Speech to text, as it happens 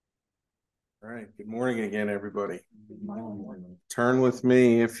All right. Good morning again, everybody. Turn with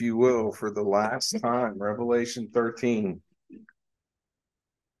me, if you will, for the last time, Revelation 13.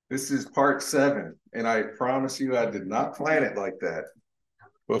 This is part 7, and I promise you I did not plan it like that.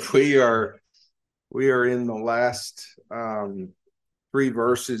 But we are in the last 3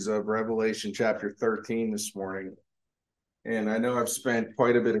 verses of Revelation chapter 13 this morning. And I know I've spent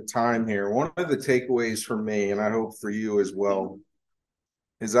quite a bit of time here. One of the takeaways for me, and I hope for you as well,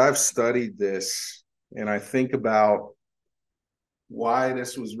 is I've studied this and I think about why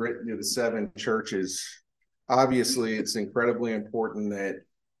this was written to the 7 churches. Obviously, it's incredibly important that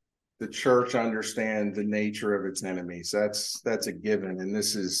the church understand the nature of its enemies. That's a given. And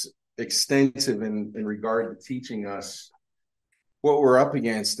this is extensive in regard to teaching us what we're up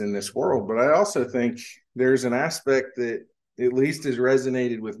against in this world. But I also think there's an aspect that at least has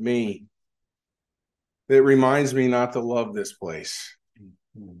resonated with me that reminds me not to love this place,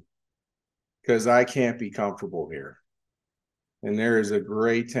 because I can't be comfortable here. And there is a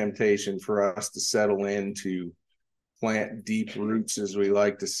great temptation for us to settle in, to plant deep roots, as we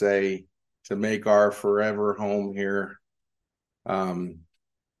like to say, to make our forever home here. When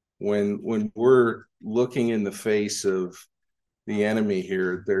we're looking in the face of the enemy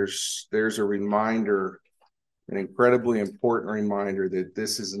here, there's a reminder, an incredibly important reminder, that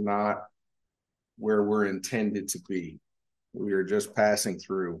this is not where we're intended to be. We are just passing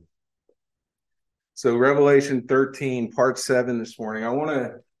through. So Revelation 13, part 7 this morning. I want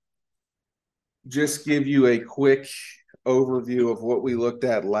to just give you a quick overview of what we looked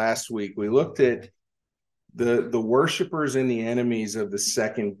at last week. We looked at the worshipers and the enemies of the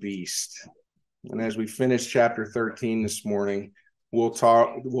second beast. And as we finish chapter 13 this morning, we'll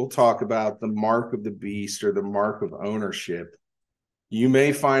talk about the mark of the beast, or the mark of ownership. You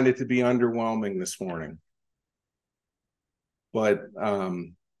may find it to be underwhelming this morning, but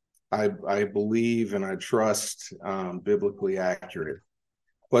I believe and I trust biblically accurate.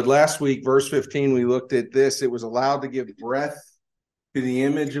 But last week, verse 15, we looked at this. It was allowed to give breath to the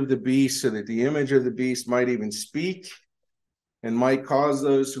image of the beast, so that the image of the beast might even speak and might cause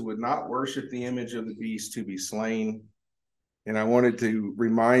those who would not worship the image of the beast to be slain. And I wanted to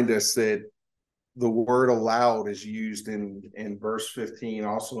remind us that the word allowed is used in verse 15,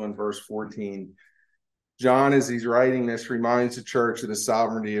 also in verse 14. John, as he's writing this, reminds the church of the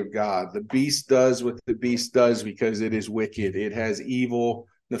sovereignty of God. The beast does what the beast does because it is wicked. It has evil,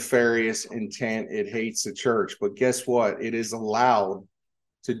 nefarious intent. It hates the church. But guess what? It is allowed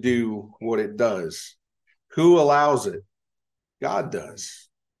to do what it does. Who allows it? God does.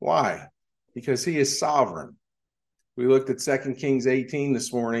 Why? Because he is sovereign. We looked at 2 Kings 18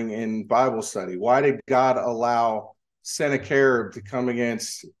 this morning in Bible study. Why did God allow Sennacherib to come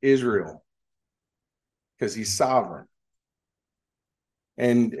against Israel? Because he's sovereign.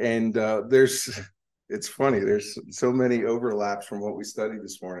 And it's funny, there's so many overlaps from what we studied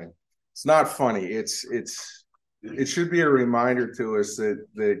this morning. It's not funny. It should be a reminder to us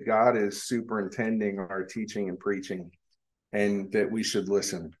that God is superintending our teaching and preaching, and that we should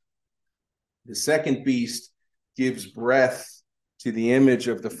listen. The second beast gives breath to the image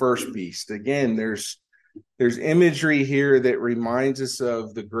of the first beast. Again, there's imagery here that reminds us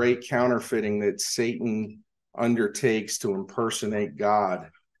of the great counterfeiting that Satan undertakes to impersonate God.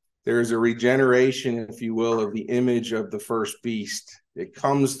 There is a regeneration, if you will, of the image of the first beast. It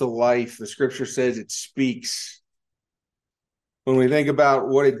comes to life. The scripture says it speaks. When we think about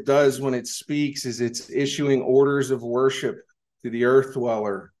what it does when it speaks, is it's issuing orders of worship to the earth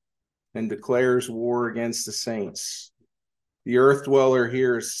dweller and declares war against the saints. The earth dweller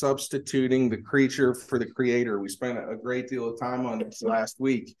here is substituting the creature for the creator. We spent a great deal of time on this last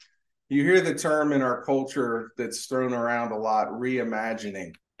week. You hear the term in our culture that's thrown around a lot,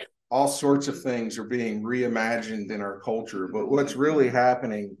 reimagining. All sorts of things are being reimagined in our culture. But what's really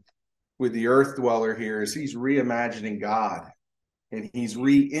happening with the earth dweller here is he's reimagining God, and he's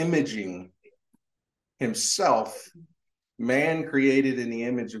reimaging himself. Man created in the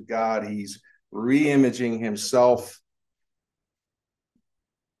image of God. He's reimaging himself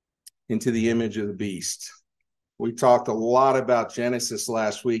into the image of the beast. We talked a lot about Genesis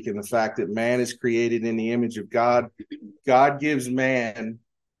last week and the fact that man is created in the image of God. God gives man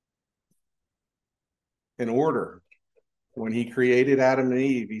an order. When he created Adam and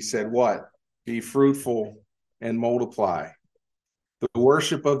Eve, he said, what? Be fruitful and multiply. The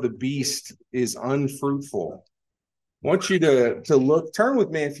worship of the beast is unfruitful. I want you to look, turn with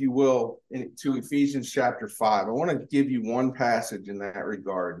me, if you will, to Ephesians chapter 5. I want to give you one passage in that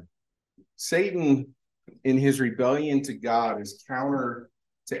regard. Satan, in his rebellion to God, is counter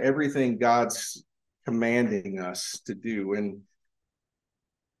to everything God's commanding us to do. And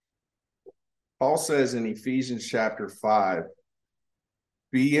Paul says in Ephesians chapter 5,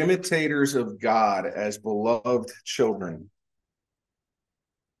 be imitators of God as beloved children.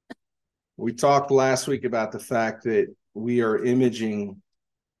 We talked last week about the fact that we are imaging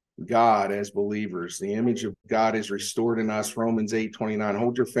God as believers. The image of God is restored in us. Romans 8:29.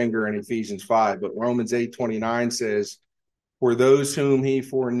 Hold your finger in Ephesians 5. But Romans 8:29 says, for those whom he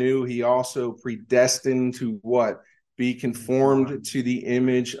foreknew, he also predestined to what? Be conformed to the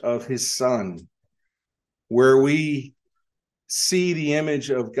image of his Son. Where we see the image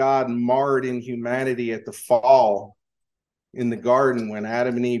of God marred in humanity at the fall in the garden when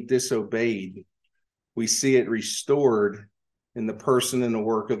Adam and Eve disobeyed, we see it restored in the person and the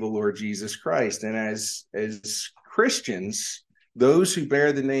work of the Lord Jesus Christ. And as Christians, those who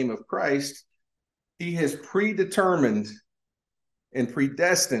bear the name of Christ, he has predetermined and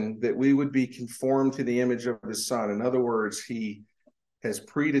predestined that we would be conformed to the image of his Son. In other words, he has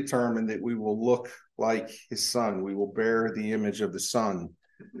predetermined that we will look like his Son. We will bear the image of the Son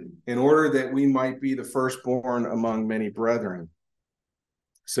in order that we might be the firstborn among many brethren.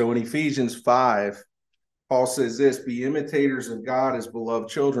 So in Ephesians 5, Paul says this, be imitators of God as beloved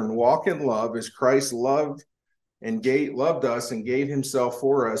children. Walk in love as Christ loved us and gave himself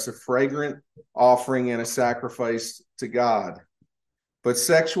for us, a fragrant offering and a sacrifice to God. But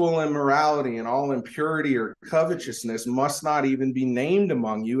sexual immorality and all impurity or covetousness must not even be named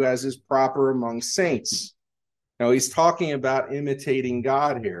among you, as is proper among saints. Now, he's talking about imitating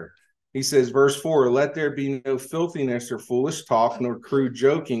God here. He says, verse 4, let there be no filthiness or foolish talk, nor crude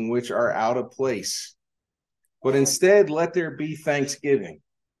joking, which are out of place. But instead, let there be thanksgiving.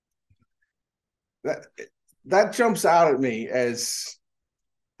 That jumps out at me as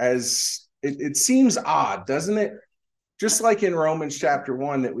it seems odd, doesn't it? Just like in Romans chapter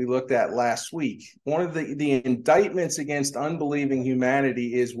 1 that we looked at last week, one of the indictments against unbelieving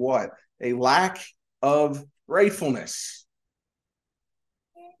humanity is what? A lack of gratefulness.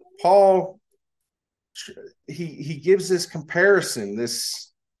 Paul, he gives this comparison, this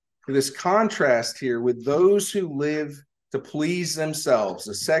contrast here with those who live to please themselves,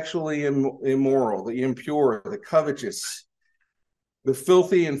 the sexually immoral, the impure, the covetous, the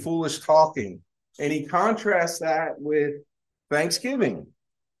filthy and foolish talking. And he contrasts that with thanksgiving.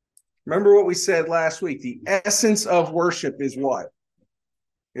 Remember what we said last week. The essence of worship is what?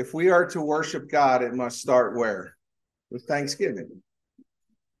 If we are to worship God, it must start where? With thanksgiving.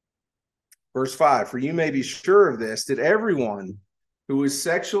 Verse 5, for you may be sure of this, that everyone who is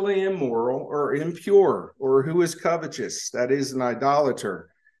sexually immoral or impure or who is covetous, that is an idolater,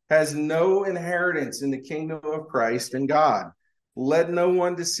 has no inheritance in the kingdom of Christ and God. Let no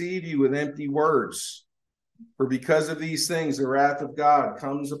one deceive you with empty words. For because of these things, the wrath of God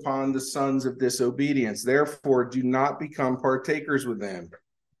comes upon the sons of disobedience. Therefore, do not become partakers with them.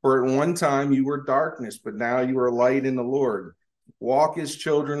 For at one time you were darkness, but now you are light in the Lord. Walk as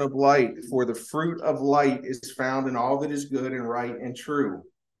children of light, for the fruit of light is found in all that is good and right and true.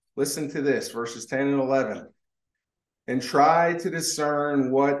 Listen to this, verses 10 and 11. And try to discern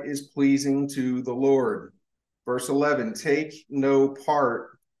what is pleasing to the Lord. Verse 11, take no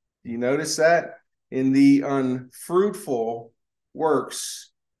part, do you notice that? In the unfruitful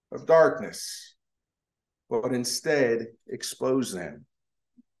works of darkness, but instead expose them.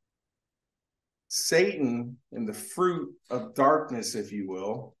 Satan, in the fruit of darkness, if you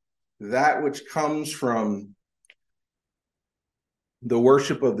will, that which comes from the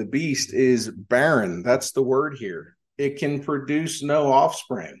worship of the beast is barren. That's the word here. It can produce no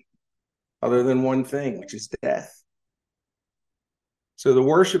offspring other than one thing, which is death. So the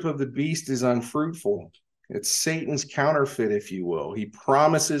worship of the beast is unfruitful. It's Satan's counterfeit, if you will. He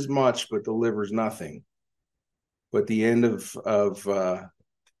promises much, but delivers nothing. But the end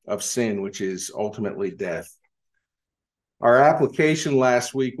of sin, which is ultimately death. Our application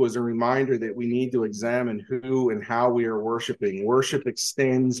last week was a reminder that we need to examine who and how we are worshiping. Worship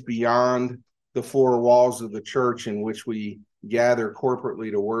extends beyond the four walls of the church in which we gather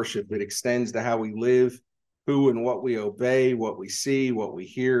corporately to worship. It extends to how we live, who and what we obey, what we see, what we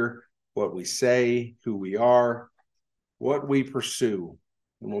hear, what we say, who we are, what we pursue.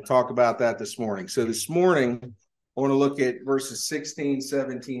 And we'll talk about that this morning. So this morning, I want to look at verses 16,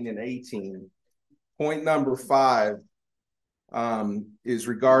 17, and 18. Point number 5 is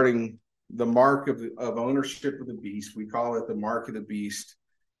regarding the mark of ownership of the beast. We call it the mark of the beast.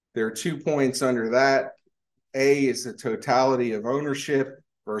 There are 2 points under that. A is the totality of ownership,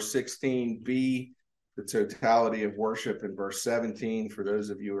 verse 16. B, the totality of worship in verse 17, for those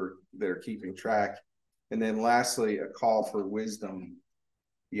of you that are keeping track. And then lastly, a call for wisdom,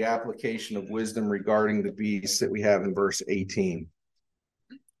 the application of wisdom regarding the beast that we have in verse 18.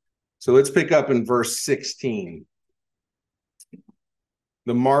 So let's pick up in verse 16.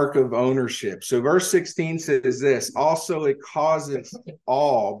 The mark of ownership. So verse 16 says this: also it causes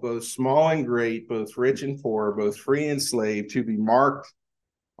all, both small and great, both rich and poor, both free and slave, to be marked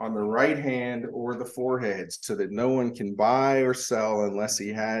on the right hand or the forehead, so that no one can buy or sell unless he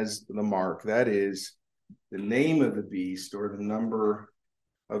has the mark, that is, the name of the beast or the number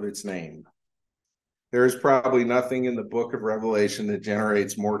of its name. There is probably nothing in the book of Revelation that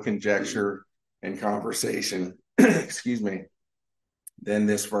generates more conjecture and conversation, excuse me, than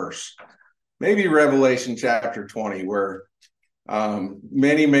this verse. Maybe Revelation chapter 20, where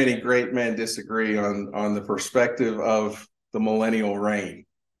many great men disagree on the perspective of the millennial reign.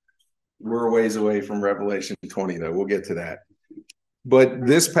 We're a ways away from Revelation 20, though. We'll get to that. But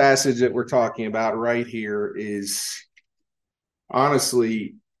this passage that we're talking about right here is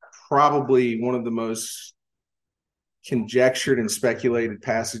honestly probably one of the most conjectured and speculated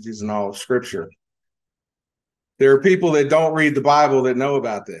passages in all of Scripture. There are people that don't read the Bible that know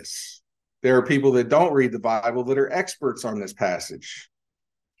about this. There are people that don't read the Bible that are experts on this passage.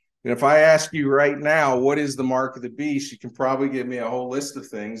 And if I ask you right now, what is the mark of the beast, you can probably give me a whole list of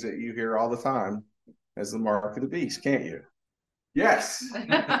things that you hear all the time as the mark of the beast, can't you? Yes.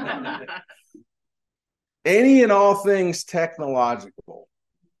 Any and all things technological.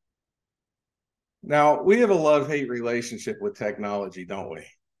 Now, we have a love-hate relationship with technology, don't we?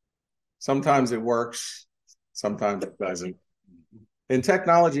 Sometimes it works, sometimes it doesn't. And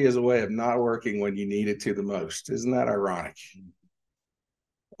technology is a way of not working when you need it to the most. Isn't that ironic?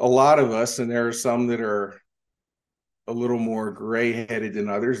 A lot of us, and there are some that are a little more gray-headed than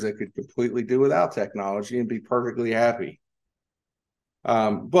others, that could completely do without technology and be perfectly happy.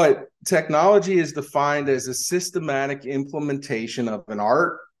 But technology is defined as a systematic implementation of an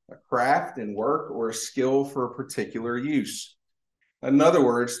art, a craft and work, or a skill for a particular use. In other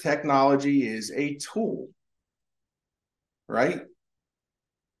words, technology is a tool, right?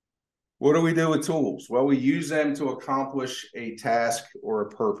 What do we do with tools? Well, we use them to accomplish a task or a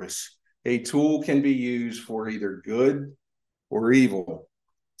purpose. A tool can be used for either good or evil.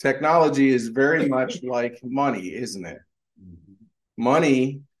 Technology is very much like money, isn't it?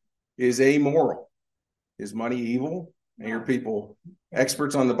 Money is amoral. Is money evil? I hear people,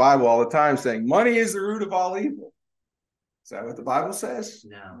 experts on the Bible all the time, saying money is the root of all evil. Is that what the Bible says?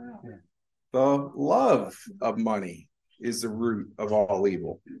 No. The love of money is the root of all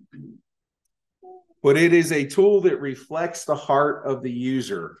evil. But it is a tool that reflects the heart of the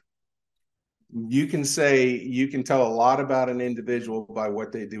user. You can tell a lot about an individual by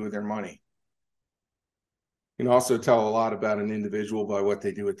what they do with their money. You can also tell a lot about an individual by what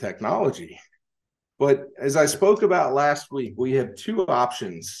they do with technology. But as I spoke about last week, we have two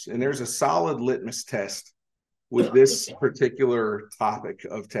options, and there's a solid litmus test with this particular topic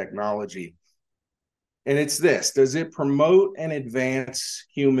of technology. And it's this: does it promote and advance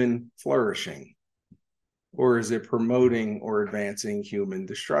human flourishing? Or is it promoting or advancing human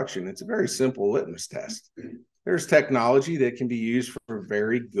destruction? It's a very simple litmus test. There's technology that can be used for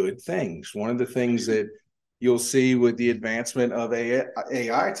very good things. One of the things that you'll see with the advancement of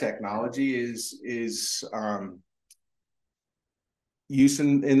AI technology is use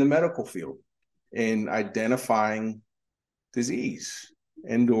in the medical field in identifying disease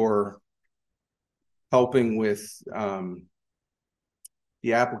and or helping with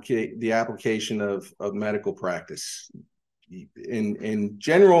the application of medical practice. In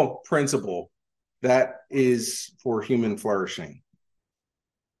general principle, that is for human flourishing.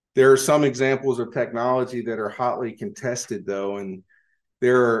 There are some examples of technology that are hotly contested, though, and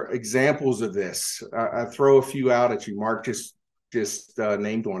there are examples of this. I throw a few out at you. Mark just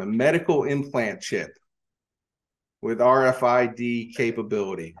named one: a medical implant chip with RFID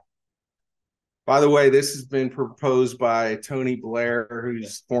capability. By the way, this has been proposed by Tony Blair,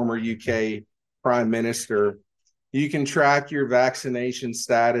 who's former UK Prime Minister. You can track your vaccination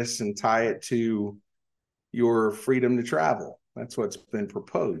status and tie it to your freedom to travel. That's what's been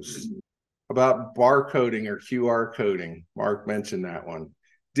proposed. About barcoding or QR coding, Mark mentioned that one.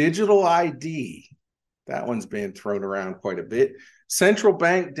 Digital ID, that one's been thrown around quite a bit. Central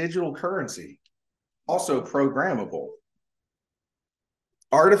bank digital currency, also programmable.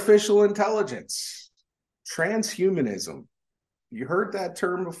 Artificial intelligence, transhumanism. You heard that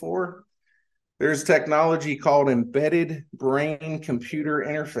term before? There's technology called embedded brain-computer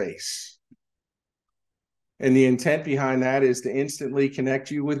interface. And the intent behind that is to instantly connect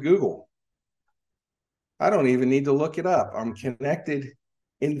you with Google. I don't even need to look it up. I'm connected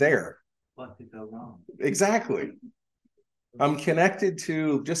in there. What could go wrong? Exactly. I'm connected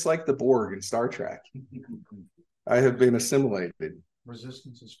to, just like the Borg in Star Trek. I have been assimilated.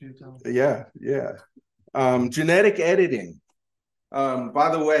 Resistance is futile. Yeah. Genetic editing. By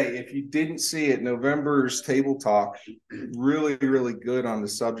the way, if you didn't see it, November's table talk, really, really good on the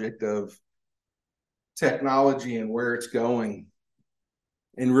subject of technology and where it's going,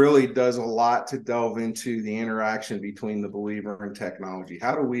 and really does a lot to delve into the interaction between the believer and technology.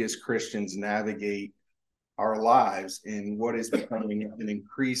 How do we as Christians navigate our lives in what is becoming an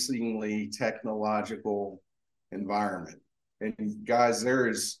increasingly technological environment? And guys,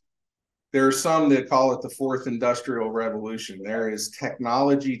 there are some that call it the fourth industrial revolution. There is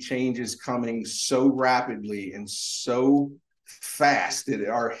technology changes coming so rapidly and so fast that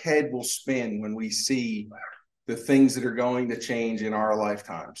our head will spin when we see the things that are going to change in our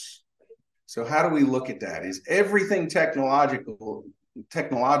lifetimes. So how do we look at that? Is everything technological,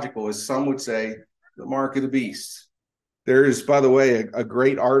 as some would say, the mark of the beast? There is, by the way, a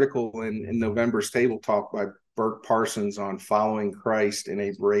great article in November's Table Talk by Burke Parsons on following Christ in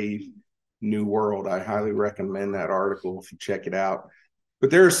a brave new world. I highly recommend that article if you check it out. But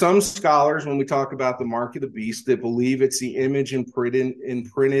there are some scholars, when we talk about the mark of the beast, that believe it's the image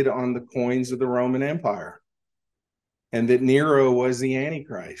imprinted on the coins of the Roman Empire, and that Nero was the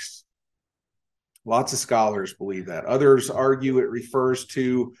Antichrist. Lots of scholars believe that. Others argue it refers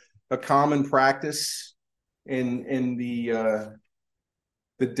to a common practice in the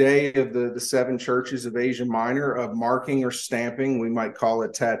day of the seven churches of Asia Minor of marking or stamping, we might call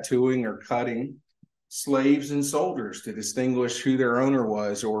it tattooing or cutting, slaves and soldiers to distinguish who their owner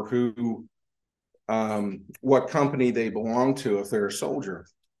was or who what company they belong to if they're a soldier.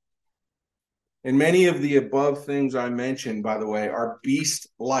 And many of the above things I mentioned, by the way, are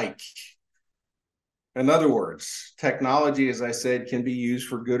beast-like. In other words, technology, as I said, can be used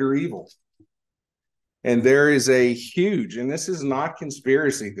for good or evil. And there is a huge, and this is not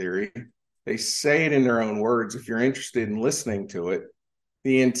conspiracy theory, they say it in their own words if you're interested in listening to it,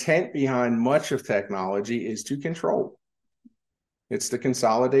 the intent behind much of technology is to control. It's to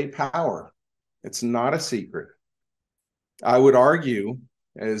consolidate power. It's not a secret. I would argue,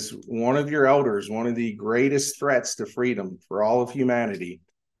 as one of your elders, one of the greatest threats to freedom for all of humanity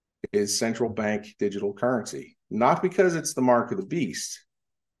is central bank digital currency. Not because it's the mark of the beast,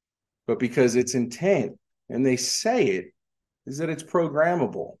 but because its intent, and they say it, is that it's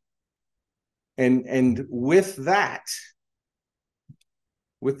programmable. And with that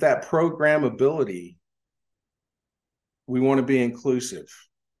programmability, we want to be inclusive.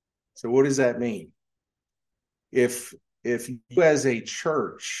 So what does that mean? If you as a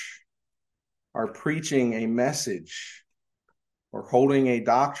church are preaching a message or holding a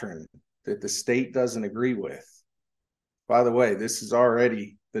doctrine that the state doesn't agree with, by the way, this is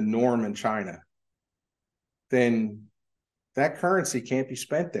already the norm in China, then that currency can't be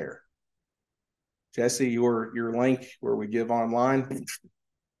spent there. Jesse, your link where we give online,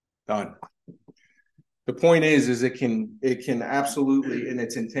 done. The point is it can absolutely, and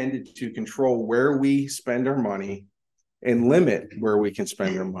it's intended to control where we spend our money and limit where we can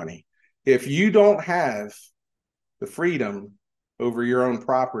spend our money. If you don't have the freedom over your own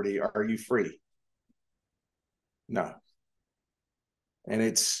property, are you free? No. And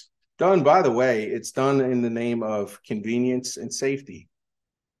it's done, by the way, it's done in the name of convenience and safety,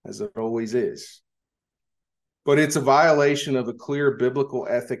 as it always is. But it's a violation of a clear biblical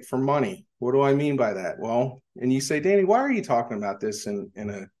ethic for money. What do I mean by that? Well, and you say, Danny, why are you talking about this in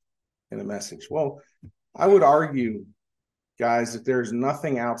a message? Well, I would argue, guys, that there's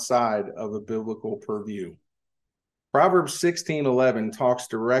nothing outside of a biblical purview. Proverbs 16:11 talks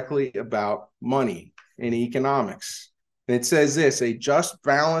directly about money and economics. And it says this: a just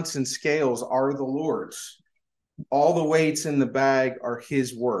balance and scales are the Lord's. All the weights in the bag are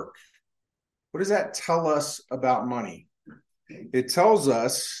his work. What does that tell us about money? It tells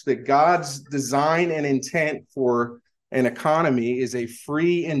us that God's design and intent for an economy is a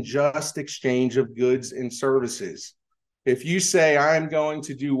free and just exchange of goods and services. If you say, I'm going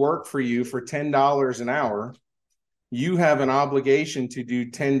to do work for you for $10 an hour, you have an obligation to do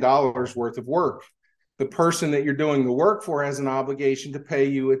 $10 worth of work. The person that you're doing the work for has an obligation to pay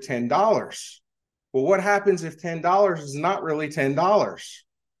you at $10. Well, what happens if $10 is not really $10?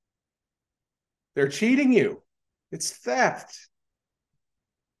 They're cheating you. It's theft.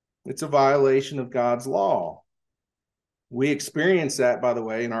 It's a violation of God's law. We experience that, by the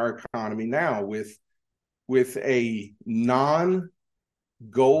way, in our economy now with a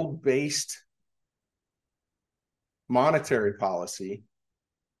non-gold-based monetary policy.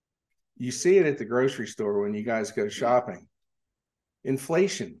 You see it at the grocery store when you guys go shopping.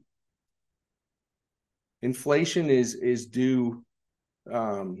 Inflation. Inflation is due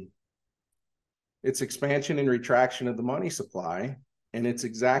its expansion and retraction of the money supply And it's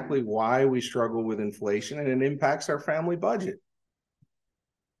exactly why we struggle with inflation, and it impacts our family budget.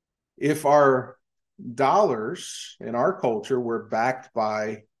 If our dollars in our culture were backed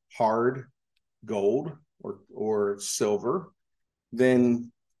by hard gold or silver,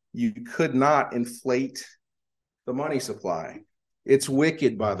 then you could not inflate the money supply. It's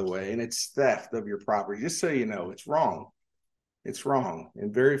wicked, by the way, and it's theft of your property. Just so you know, it's wrong. It's wrong,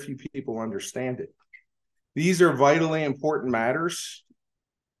 and very few people understand it. These are vitally important matters,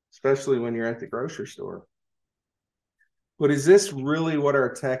 especially when you're at the grocery store. But is this really what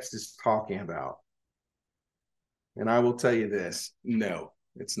our text is talking about? And I will tell you this, no,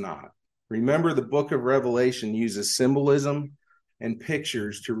 it's not. Remember, the book of Revelation uses symbolism and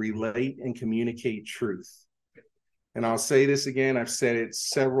pictures to relate and communicate truth. And I'll say this again, I've said it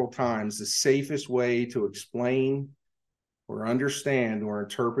several times, the safest way to explain or understand or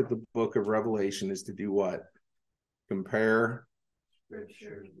interpret the book of Revelation is to do what? Compare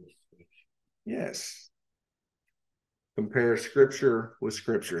Scripture. Yes. Compare Scripture with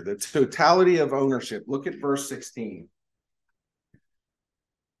Scripture. The totality of ownership. Look at verse 16.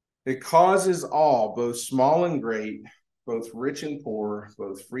 It causes all, both small and great, both rich and poor,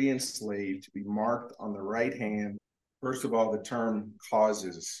 both free and slave, to be marked on the right hand. First of all, the term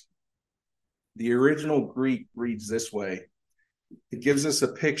causes. The original Greek reads this way. It gives us a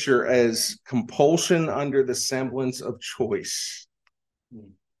picture as compulsion under the semblance of choice.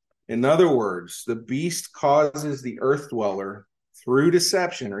 In other words, the beast causes the earth dweller through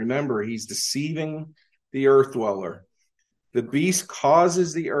deception. Remember, he's deceiving the earth dweller. The beast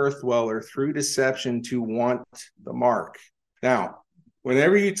causes the earth dweller through deception to want the mark. Now,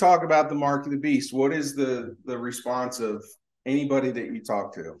 whenever you talk about the mark of the beast, what is the response of anybody that you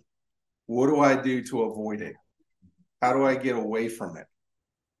talk to? What do I do to avoid it? How do I get away from it?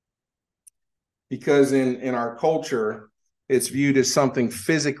 Because in our culture, it's viewed as something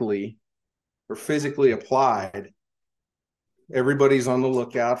physically or physically applied. Everybody's on the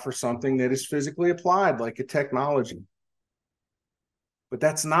lookout for something that is physically applied, like a technology. But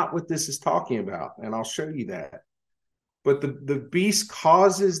that's not what this is talking about, and I'll show you that. But the beast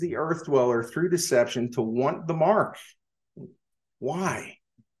causes the earth dweller through deception to want the mark. Why?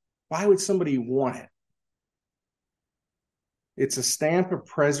 Why would somebody want it? It's a stamp of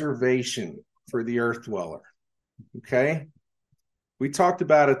preservation for the earth dweller. Okay? We talked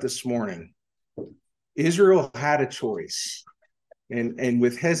about it this morning. Israel had a choice. And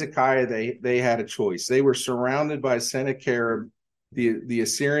with Hezekiah, they had a choice. They were surrounded by Sennacherib, the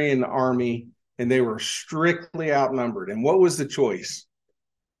Assyrian army, and they were strictly outnumbered. And what was the choice?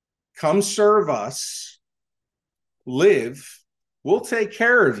 Come serve us, live, we'll take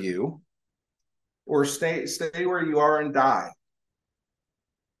care of you, or stay where you are and die.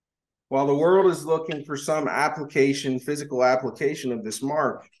 While the world is looking for some application, physical application of this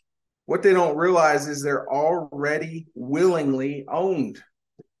mark, what they don't realize is they're already willingly owned.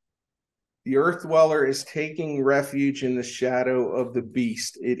 The earth dweller is taking refuge in the shadow of the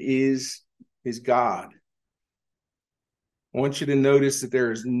beast. It is his God. I want you to notice that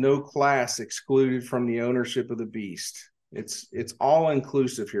there is no class excluded from the ownership of the beast. It's all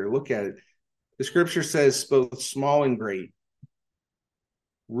inclusive here. Look at it. The scripture says both small and great,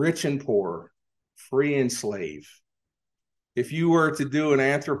 rich and poor, free and slave. If you were to do an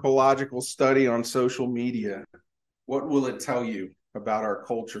anthropological study on social media, what will it tell you about our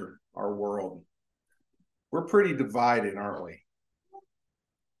culture, our world? We're pretty divided, aren't we?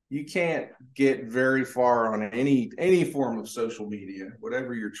 You can't get very far on any form of social media,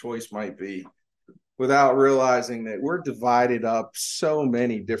 whatever your choice might be, without realizing that we're divided up so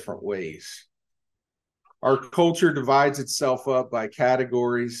many different ways. Our culture divides itself up by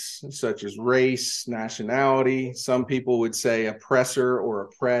categories such as race, nationality. Some people would say oppressor or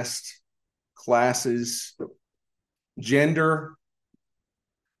oppressed, classes, gender,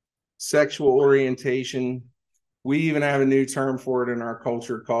 sexual orientation. We even have a new term for it in our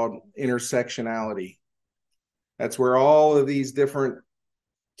culture called intersectionality. That's where all of these different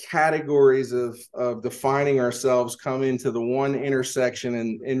categories of defining ourselves come into the one intersection,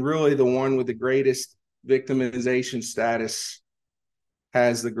 and really the one with the greatest victimization status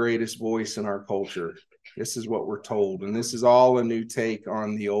has the greatest voice in our culture. This is what we're told, and this is all a new take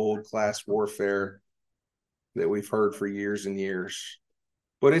on the old class warfare that we've heard for years and years.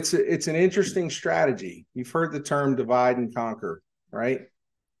 But it's an interesting strategy. You've heard the term divide and conquer, right?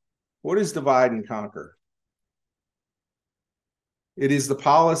 What is divide and conquer? It is the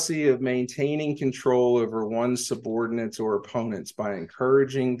policy of maintaining control over one's subordinates or opponents by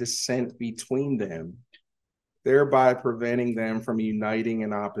encouraging dissent between them, thereby preventing them from uniting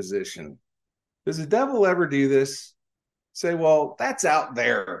in opposition. Does the devil ever do this? Say, well, that's out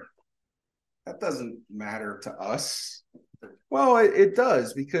there. That doesn't matter to us. Well, it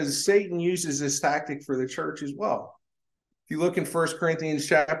does, because Satan uses this tactic for the church as well. If you look in 1 Corinthians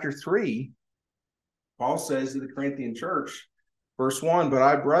chapter 3, Paul says to the Corinthian church, verse 1, but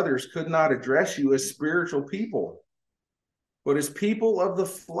I, brothers, could not address you as spiritual people, but as people of the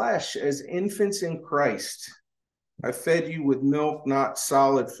flesh, as infants in Christ. I fed you with milk, not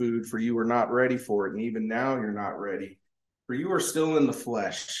solid food, for you were not ready for it, and even now you're not ready, for you are still in the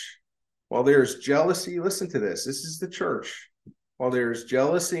flesh. While there is jealousy, listen to this, this is the church. While there is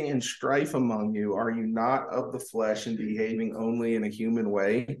jealousy and strife among you, are you not of the flesh and behaving only in a human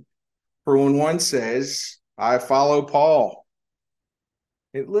way? For when one says, I follow Paul,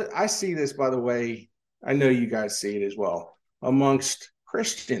 I see this, by the way, I know you guys see it as well, amongst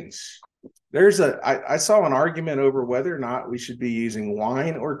Christians. I saw an argument over whether or not we should be using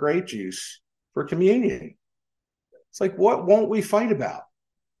wine or grape juice for communion. It's like, what won't we fight about?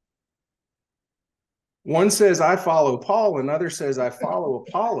 One says, I follow Paul. Another says, I follow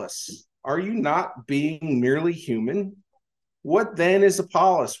Apollos. Are you not being merely human? What then is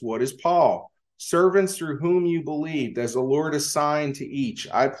Apollos? What is Paul? Servants through whom you believed, as the Lord assigned to each.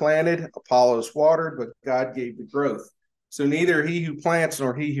 I planted, Apollos watered, but God gave the growth. So neither he who plants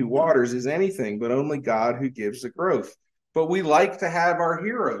nor he who waters is anything, but only God who gives the growth. But we like to have our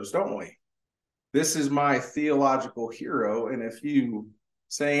heroes, don't we? This is my theological hero, and if you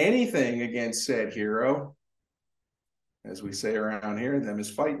say anything against said hero, as we say around here, them is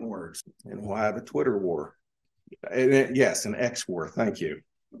fighting words, and we'll have a Twitter war. Yes, an X war. Thank you.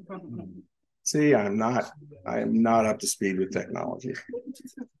 See, I am not up to speed with technology.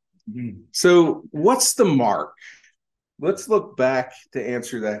 So what's the mark? Let's look back to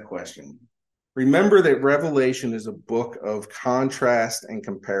answer that question. Remember that Revelation is a book of contrast and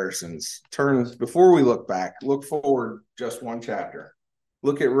comparisons. Before we look back, look forward just one chapter.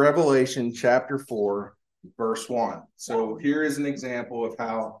 Look at Revelation chapter 4, verse 1. So here is an example of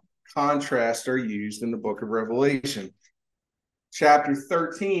how contrasts are used in the book of Revelation. Chapter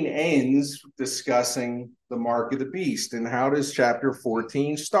 13 ends discussing the mark of the beast. And how does chapter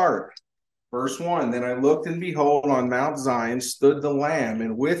 14 start? Verse 1, then I looked, and behold, on Mount Zion stood the Lamb,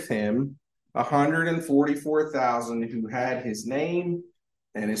 and with him 144,000 who had his name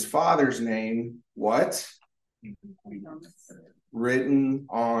and his father's name, what? Written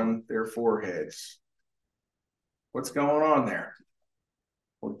on their foreheads. What's going on there?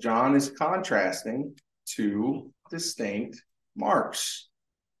 Well, John is contrasting two distinct marks.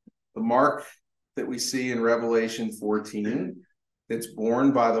 The mark that we see in Revelation 14 that's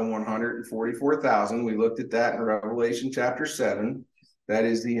borne by the 144,000. We looked at that in Revelation chapter 7. That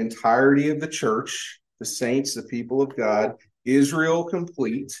is the entirety of the church, the saints, the people of God, Israel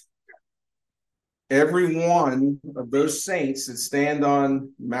complete. Every one of those saints that stand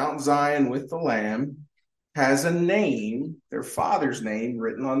on Mount Zion with the Lamb has a name, their father's name,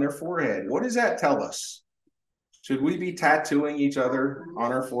 written on their forehead. What does that tell us? Should we be tattooing each other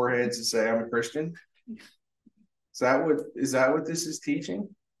on our foreheads to say, I'm a Christian? Is that what this is teaching?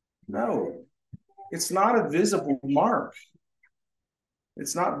 No. It's not a visible mark.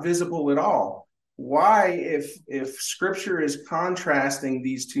 It's not visible at all. Why, if Scripture is contrasting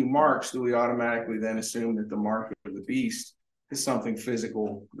these two marks, do we automatically then assume that the mark of the beast is something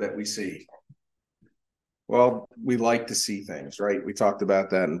physical that we see? Well, we like to see things, right? We talked about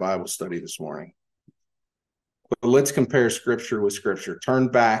that in Bible study this morning. But let's compare Scripture with Scripture. Turn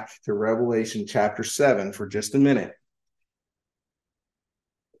back to Revelation chapter 7 for just a minute.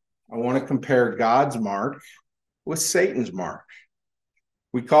 I want to compare God's mark with Satan's mark.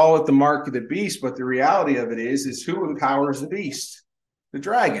 We call it the mark of the beast, but the reality of it is who empowers the beast? The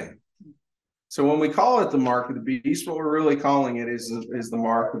dragon. So when we call it the mark of the beast, what we're really calling it is the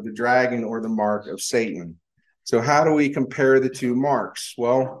mark of the dragon, or the mark of Satan. So how do we compare the two marks?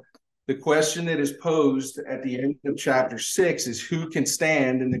 Well, the question that is posed at the end of chapter 6 is who can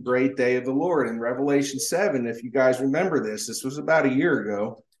stand in the great day of the Lord? In Revelation 7, if you guys remember this was about a year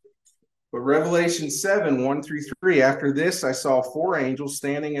ago. But Revelation 7, 1 through 3, after this I saw four angels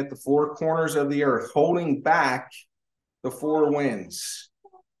standing at the four corners of the earth, holding back the four winds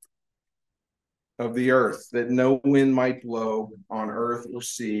of the earth, that no wind might blow on earth or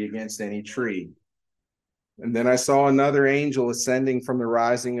sea against any tree. And then I saw another angel ascending from the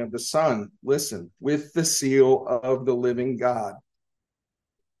rising of the sun, listen, with the seal of the living God.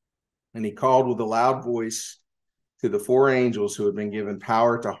 And he called with a loud voice to the four angels who had been given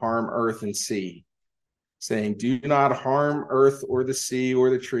power to harm earth and sea, saying, do not harm earth or the sea or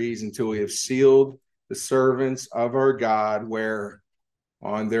the trees until we have sealed the servants of our God, where?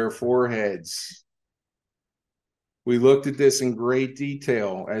 On their foreheads. We looked at this in great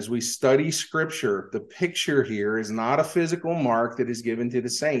detail. As we study Scripture, the picture here is not a physical mark that is given to the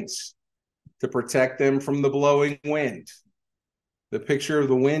saints to protect them from the blowing wind. The picture of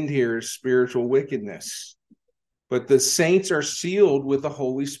the wind here is spiritual wickedness. But the saints are sealed with the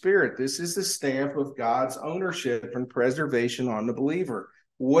Holy Spirit. This is the stamp of God's ownership and preservation on the believer.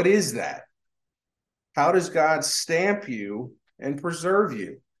 What is that? How does God stamp you and preserve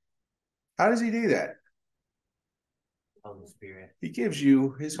you? How does he do that? Holy Spirit. He gives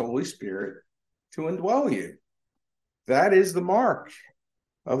you his Holy Spirit to indwell you. That is the mark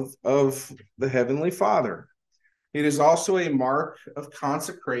of the Heavenly Father. It is also a mark of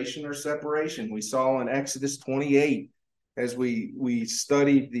consecration or separation. We saw in Exodus 28 as we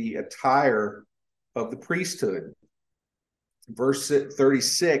studied the attire of the priesthood. Verse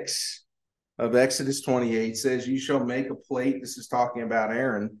 36 of Exodus 28 says, "You shall make a plate," this is talking about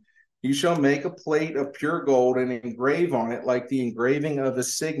Aaron, "you shall make a plate of pure gold and engrave on it like the engraving of a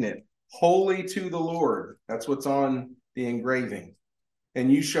signet, holy to the Lord." That's what's on the engraving.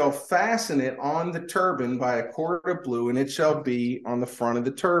 "And you shall fasten it on the turban by a cord of blue, and it shall be on the front of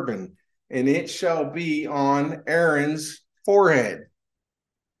the turban, and it shall be on Aaron's forehead.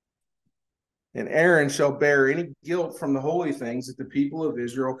 And Aaron shall bear any guilt from the holy things that the people of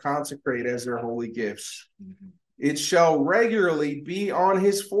Israel consecrate as their holy gifts. It shall regularly be on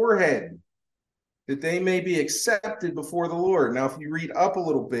his forehead, that they may be accepted before the Lord." Now, if you read up a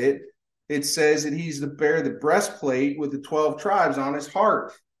little bit, it says that he's to bear the breastplate with the 12 tribes on his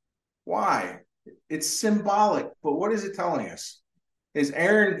heart. Why? It's symbolic, but what is it telling us? As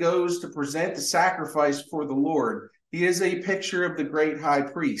Aaron goes to present the sacrifice for the Lord, he is a picture of the great high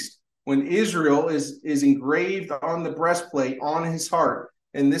priest. When Israel is engraved on the breastplate on his heart,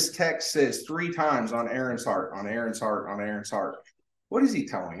 and this text says 3 times on Aaron's heart, on Aaron's heart, on Aaron's heart. What is he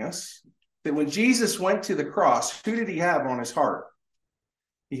telling us? That when Jesus went to the cross, who did he have on his heart?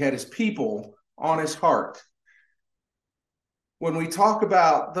 He had his people on his heart. When we talk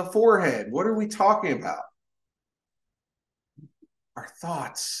about the forehead, what are we talking about? Our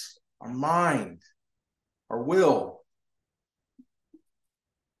thoughts, our mind, our will.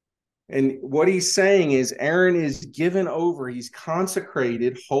 And what he's saying is Aaron is given over. He's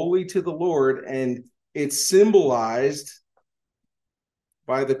consecrated wholly to the Lord, and it's symbolized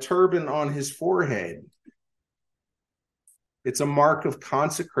by the turban on his forehead. It's a mark of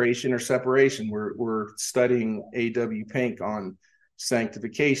consecration or separation. We're studying A.W. Pink on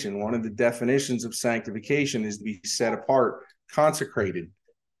sanctification. One of the definitions of sanctification is to be set apart, consecrated.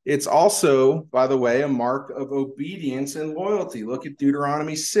 It's also, by the way, a mark of obedience and loyalty. Look at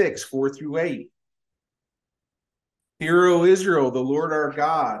Deuteronomy 6, 4-8. "Hear, O Israel, the Lord our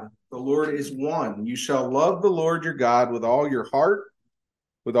God, the Lord is one. You shall love the Lord your God with all your heart,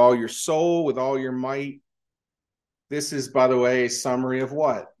 with all your soul, with all your might." This is, by the way, a summary of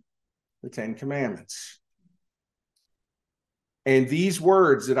what? The 10 Commandments. "And these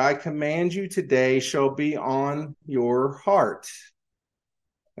words that I command you today shall be on your heart."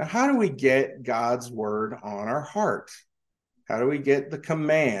 Now, how do we get God's word on our heart? How do we get the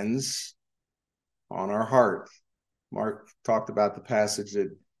commands on our heart? Mark talked about the passage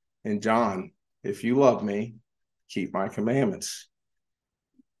in John, "If you love me, keep my commandments."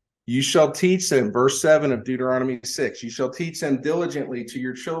 "You shall teach them," verse 7 of Deuteronomy 6, "you shall teach them diligently to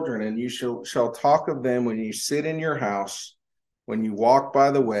your children, and you shall talk of them when you sit in your house, when you walk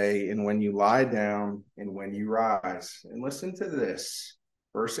by the way, and when you lie down, and when you rise." And listen to this,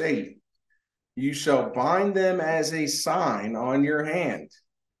 verse 8, "You shall bind them as a sign on your hand,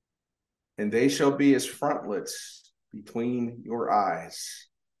 and they shall be as frontlets between your eyes,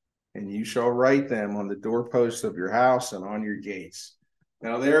 and you shall write them on the doorposts of your house and on your gates."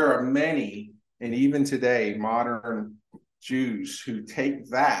 Now, there are many, and even today, modern Jews who take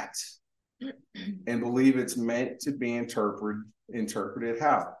that and believe it's meant to be interpreted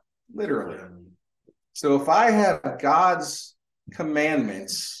how? Literally. So if I have God's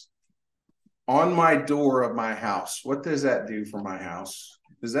commandments on my door of my house, what does that do for my house?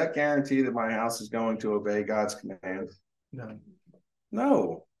 Does that guarantee that my house is going to obey God's command?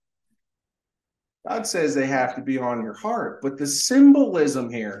 No. God says they have to be on your heart, but the symbolism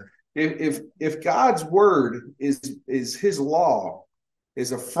here, if God's word is his law,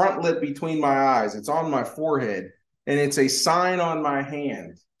 is a frontlet between my eyes, it's on my forehead, and it's a sign on my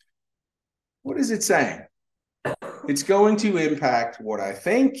hand, what is it saying? It's going to impact what I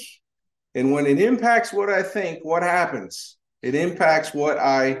think, and when it impacts what I think, what happens? It impacts what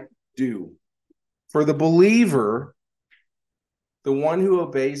I do. For the believer, the one who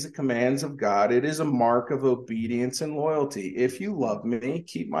obeys the commands of God, it is a mark of obedience and loyalty. "If you love me,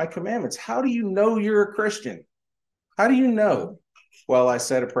 keep my commandments." How do you know you're a Christian? How do you know? Well, I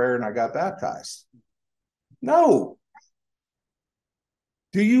said a prayer and I got baptized. No.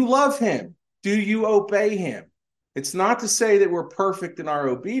 Do you love him? Do you obey him? It's not to say that we're perfect in our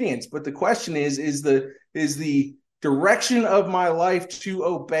obedience, but the question is the direction of my life to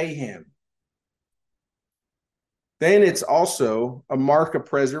obey him? Then it's also a mark of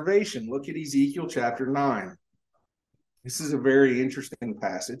preservation. Look at Ezekiel chapter 9. This is a very interesting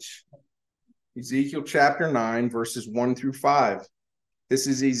passage. Ezekiel chapter 9, verses 1 through 5. This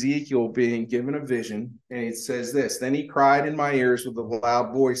is Ezekiel being given a vision, and it says this: Then he cried in my ears with a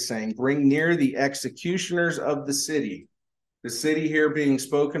loud voice, saying, Bring near the executioners of the city. The city here being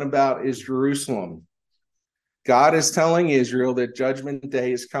spoken about is Jerusalem. God is telling Israel that judgment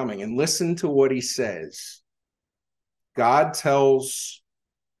day is coming. And listen to what he says. God tells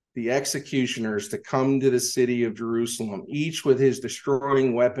the executioners to come to the city of Jerusalem, each with his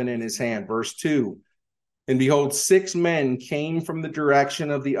destroying weapon in his hand. Verse 2. And behold, 6 men came from the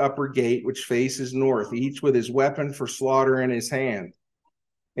direction of the upper gate, which faces north, each with his weapon for slaughter in his hand.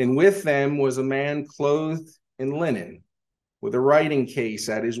 And with them was a man clothed in linen, with a writing case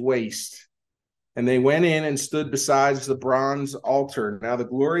at his waist. And they went in and stood beside the bronze altar. Now the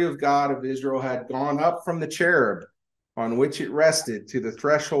glory of God of Israel had gone up from the cherub on which it rested to the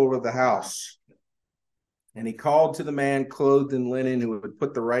threshold of the house. And he called to the man clothed in linen who had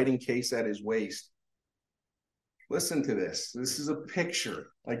put the writing case at his waist. Listen to this. This is a picture.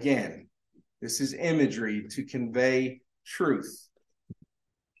 Again, this is imagery to convey truth.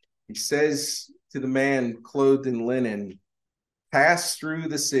 He says to the man clothed in linen, pass through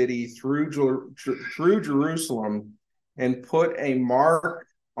the city, through Jerusalem, and put a mark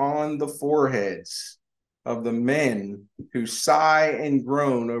on the foreheads of the men who sigh and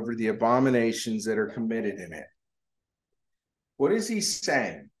groan over the abominations that are committed in it. What is he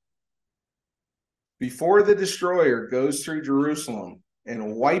saying? Before the destroyer goes through Jerusalem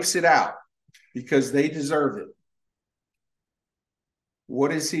and wipes it out because they deserve it,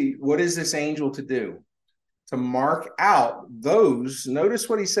 what is this angel to do? To mark out those, notice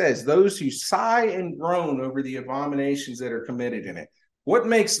what he says, those who sigh and groan over the abominations that are committed in it. What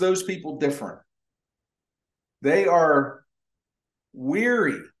makes those people different? They are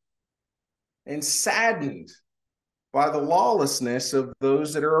weary and saddened by the lawlessness of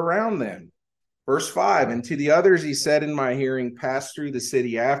those that are around them. Verse 5, and to the others he said in my hearing, pass through the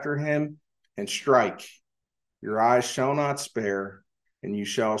city after him and strike. Your eyes shall not spare, and you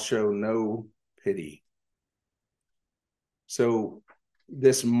shall show no pity. So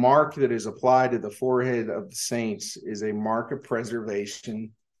this mark that is applied to the forehead of the saints is a mark of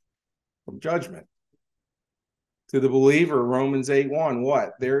preservation from judgment. To the believer, Romans 8:1,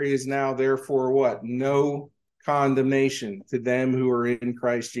 what? There is now therefore what? No condemnation to them who are in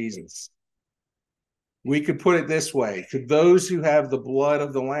Christ Jesus. We could put it this way: to those who have the blood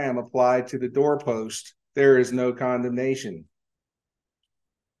of the Lamb applied to the doorpost, there is no condemnation.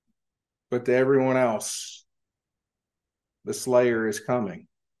 But to everyone else, the slayer is coming.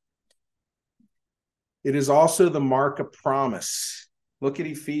 It is also the mark of promise. Look at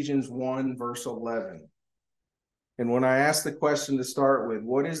Ephesians 1, verse 11. And when I ask the question to start with,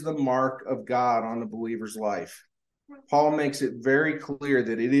 what is the mark of God on the believer's life? Paul makes it very clear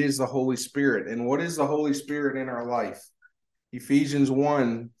that it is the Holy Spirit. And what is the Holy Spirit in our life? Ephesians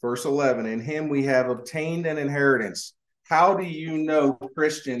 1, verse 11, in him we have obtained an inheritance. How do you know,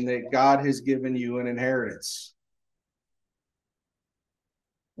 Christian, that God has given you an inheritance?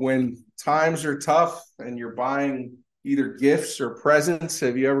 When times are tough and you're buying either gifts or presents,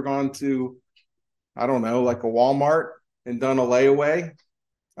 have you ever gone to, I don't know, like a Walmart and done a layaway?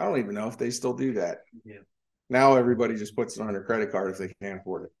 I don't even know if they still do that. Yeah. Now everybody just puts it on their credit card if they can't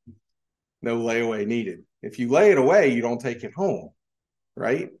afford it. No layaway needed. If you lay it away, you don't take it home,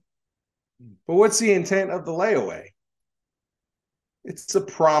 right? But what's the intent of the layaway? It's a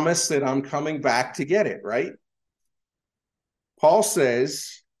promise that I'm coming back to get it, right? Paul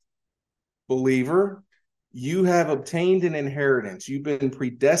says, believer, you have obtained an inheritance. You've been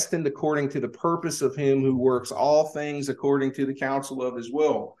predestined according to the purpose of him who works all things according to the counsel of his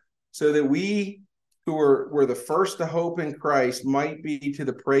will, so that we who were the first to hope in Christ might be to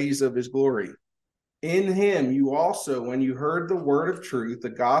the praise of his glory. In him you also, when you heard the word of truth, the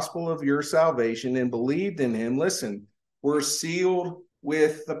gospel of your salvation, and believed in him, listen, were sealed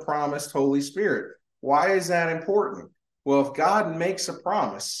with the promised Holy Spirit. Why is that important? Well, if God makes a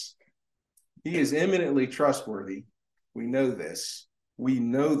promise, he is eminently trustworthy. We know this. We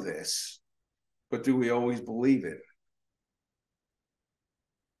know this. But do we always believe it?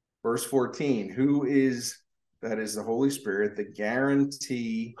 Verse 14, who is, that is the Holy Spirit, the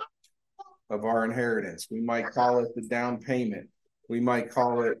guarantee of our inheritance. We might call it the down payment. We might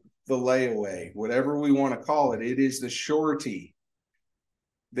call it the layaway, whatever we want to call it. It is the surety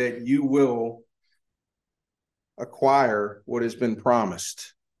that you will acquire what has been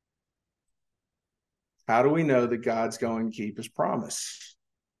promised. How do we know that God's going to keep his promise?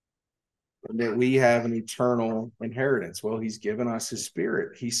 And that we have an eternal inheritance? Well, he's given us his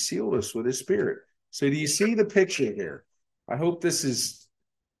spirit. He sealed us with his spirit. So do you see the picture here? I hope this is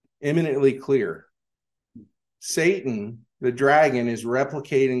eminently clear. Satan, the dragon, is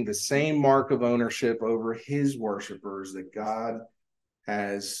replicating the same mark of ownership over his worshipers that God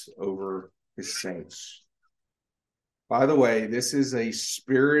has over his saints. By the way, this is a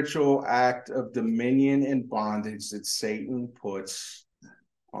spiritual act of dominion and bondage that Satan puts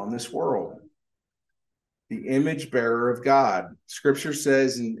on this world. The image bearer of God. Scripture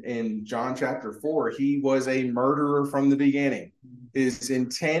says in John chapter 4, he was a murderer from the beginning. His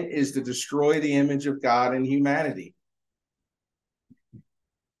intent is to destroy the image of God in humanity.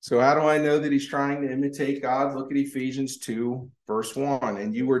 So how do I know that he's trying to imitate God? Look at Ephesians 2, verse 1.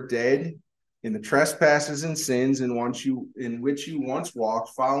 And you were dead in the trespasses and sins in which you once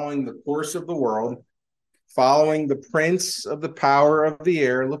walked, following the course of the world, following the prince of the power of the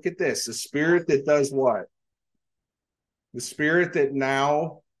air. Look at this. The spirit that does what? The spirit that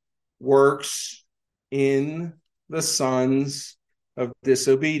now works in the sons of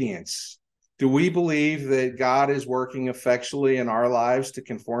disobedience. Do we believe that God is working effectually in our lives to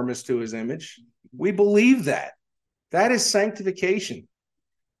conform us to his image? We believe that. That is sanctification.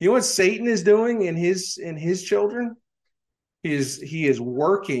 You know what Satan is doing in his children? He is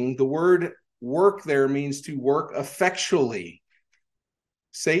working. The word work there means to work effectually.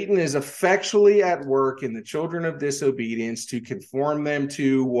 Satan is effectually at work in the children of disobedience to conform them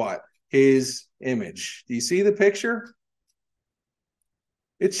to what? His image. Do you see the picture?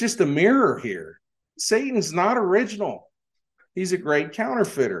 It's just a mirror here. Satan's not original. He's a great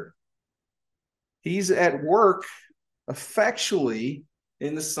counterfeiter. He's at work effectually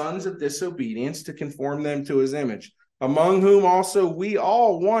in the sons of disobedience to conform them to his image, among whom also we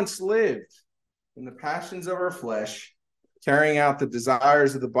all once lived in the passions of our flesh, carrying out the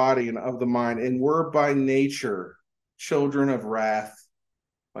desires of the body and of the mind, and were by nature children of wrath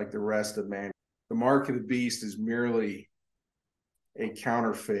like the rest of man. The mark of the beast is merely a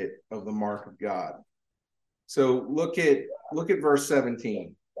counterfeit of the mark of God. So look at verse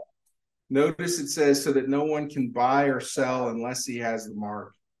 17. Notice it says, so that no one can buy or sell unless he has the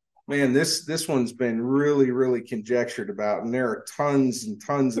mark. Man, this one's been really, really conjectured about, and there are tons and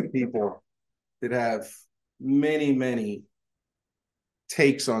tons of people that have many, many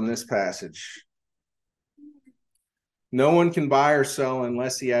takes on this passage. No one can buy or sell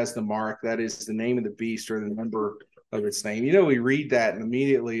unless he has the mark, that is the name of the beast or the number of its name. You know, we read that and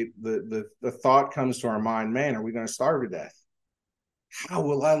immediately the thought comes to our mind, man, are we going to starve to death? How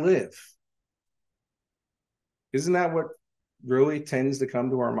will I live? Isn't that what really tends to come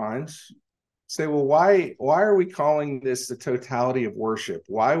to our minds? Say, well, why are we calling this the totality of worship?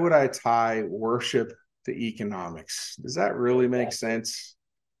 Why would I tie worship to economics? Does that really make sense?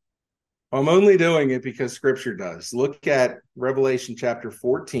 I'm only doing it because Scripture does. Look at Revelation chapter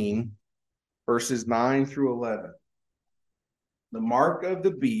 14, verses 9 through 11. The mark of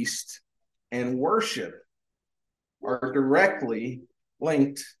the beast and worship are directly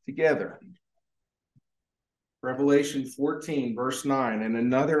linked together. Revelation 14, verse 9, and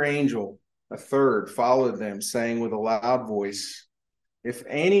another angel, a third, followed them, saying with a loud voice, if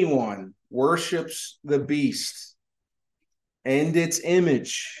anyone worships the beast and its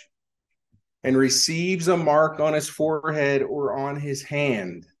image and receives a mark on his forehead or on his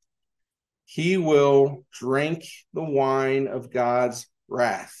hand, he will drink the wine of God's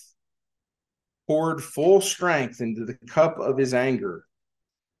wrath, poured full strength into the cup of his anger.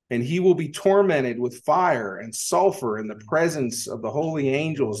 And he will be tormented with fire and sulfur in the presence of the holy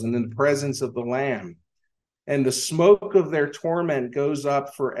angels and in the presence of the Lamb. And the smoke of their torment goes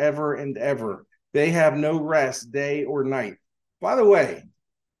up forever and ever. They have no rest day or night. By the way,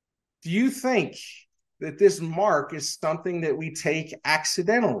 do you think that this mark is something that we take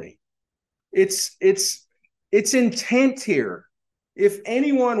accidentally? It's intent here. If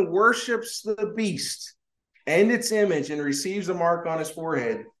anyone worships the beast and its image and receives a mark on his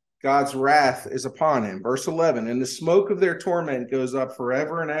forehead, God's wrath is upon him. Verse 11, and the smoke of their torment goes up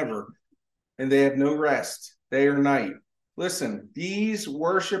forever and ever, and they have no rest day or night. Listen, these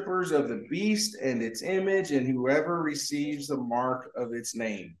worshipers of the beast and its image and whoever receives the mark of its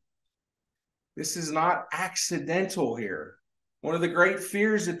name. This is not accidental here. One of the great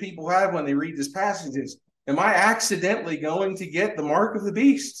fears that people have when they read this passage is, am I accidentally going to get the mark of the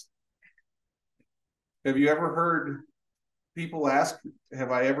beast? Have you ever heard people ask,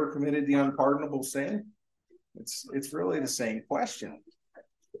 have I ever committed the unpardonable sin? It's really the same question.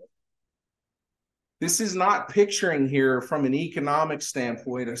 This is not picturing here from an economic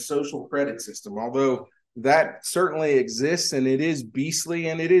standpoint a social credit system, although that certainly exists and it is beastly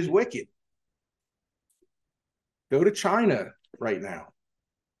and it is wicked. Go to China right now.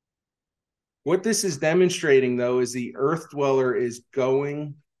 What this is demonstrating, though, is the earth dweller is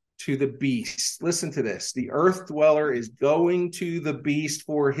going to the beast. Listen to this. The earth dweller is going to the beast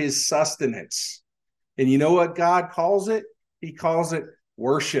for his sustenance. And you know what God calls it? He calls it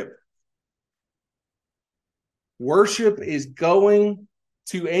worship. Worship is going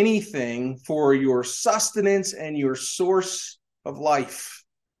to anything for your sustenance and your source of life.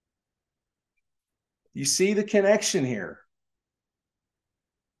 You see the connection here.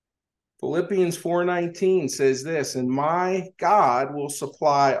 Philippians 4:19 says this, and my God will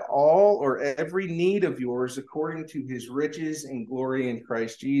supply all or every need of yours according to his riches and glory in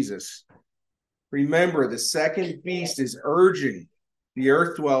Christ Jesus. Remember, the second beast is urging the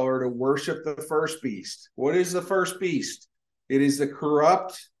earth dweller to worship the first beast. What is the first beast? It is the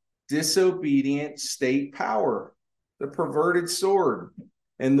corrupt, disobedient state power, the perverted sword.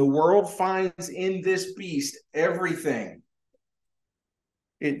 And the world finds in this beast everything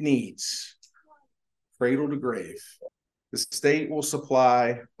it needs, cradle to grave. The state will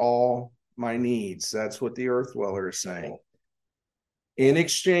supply all my needs. That's what the earth dweller is saying. In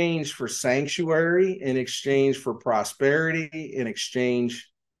exchange for sanctuary, in exchange for prosperity, in exchange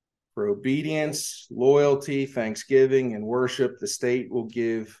for obedience, loyalty, thanksgiving, and worship, the state will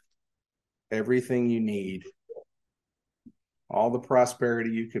give everything you need, all the prosperity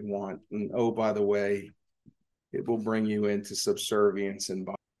you could want. And oh, by the way, it will bring you into subservience and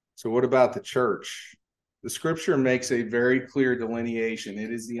bondage. So what about the church? The scripture makes a very clear delineation.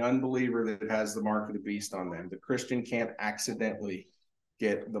 It is the unbeliever that has the mark of the beast on them. The Christian can't accidentally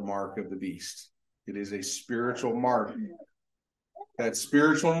get the mark of the beast. It is a spiritual mark. That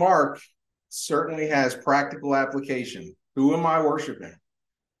spiritual mark certainly has practical application. Who am I worshiping?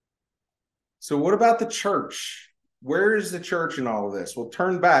 So what about the church? Where is the church in all of this? Well,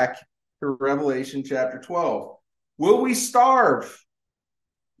 turn back to Revelation chapter 12. Will we starve?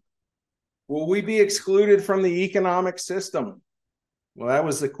 Will we be excluded from the economic system? Well, that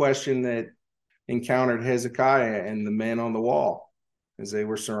was the question that encountered Hezekiah and the men on the wall as they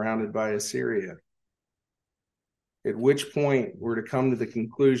were surrounded by Assyria. At which point we're to come to the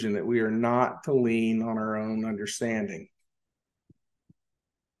conclusion that we are not to lean on our own understanding.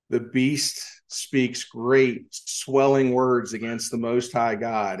 The beast speaks great, swelling words against the Most High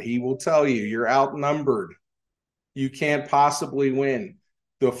God. He will tell you, you're outnumbered. You can't possibly win.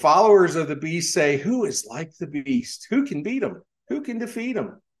 The followers of the beast say, who is like the beast? Who can beat him? Who can defeat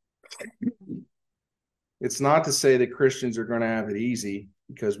him? It's not to say that Christians are going to have it easy,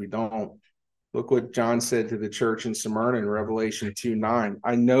 because we don't. Look what John said to the church in Smyrna in Revelation 2:9.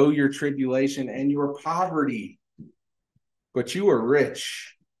 I know your tribulation and your poverty, but you are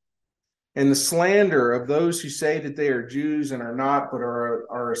rich. And the slander of those who say that they are Jews and are not, but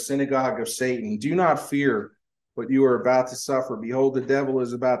are a synagogue of Satan. Do not fear what you are about to suffer. Behold, the devil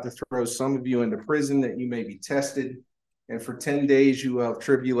is about to throw some of you into prison that you may be tested. And for 10 days you will have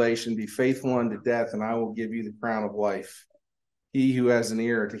tribulation. Be faithful unto death, and I will give you the crown of life. He who has an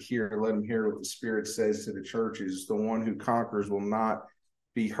ear to hear, let him hear what the Spirit says to the churches. The one who conquers will not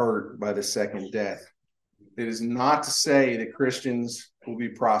be hurt by the second death. It is not to say that Christians will be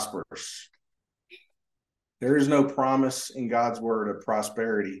prosperous. There is no promise in God's word of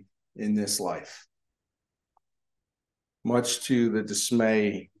prosperity in this life, much to the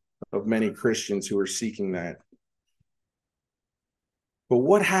dismay of many Christians who are seeking that. But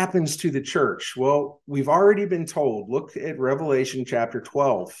what happens to the church? Well, we've already been told. Look at Revelation chapter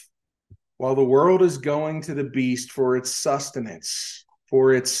 12. While the world is going to the beast for its sustenance,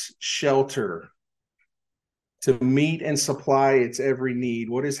 for its shelter, to meet and supply its every need,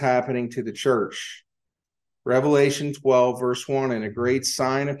 what is happening to the church? Revelation 12, verse 1, and a great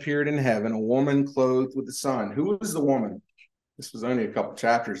sign appeared in heaven, a woman clothed with the sun. Who was the woman? This was only a couple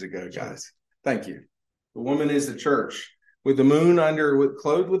chapters ago, guys. Thank you. The woman is the church. With the moon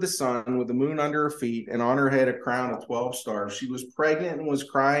clothed with the sun, with the moon under her feet, and on her head a crown of 12 stars. She was pregnant and was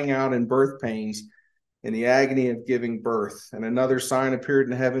crying out in birth pains in the agony of giving birth. And another sign appeared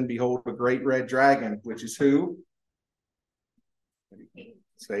in heaven. Behold, a great red dragon, which is who?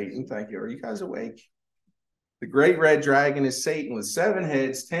 Satan. Thank you. Are you guys awake? The great red dragon is Satan, with 7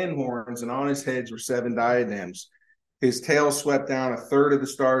 heads, 10 horns, and on his heads were 7 diadems. His tail swept down a third of the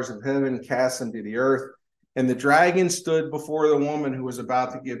stars of heaven and cast them to the earth. And the dragon stood before the woman who was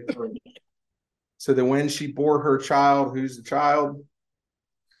about to give birth. So that when she bore her child, who's the child?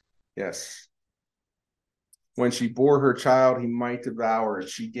 Yes. When she bore her child, he might devour it.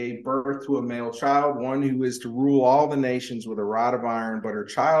 She gave birth to a male child, one who is to rule all the nations with a rod of iron, but her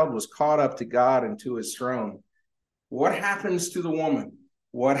child was caught up to God and to his throne. What happens to the woman?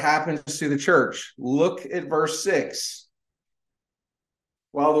 What happens to the church? Look at verse 6.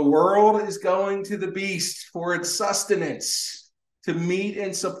 While the world is going to the beast for its sustenance, to meet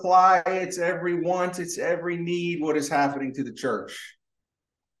and supply its every want, its every need, what is happening to the church?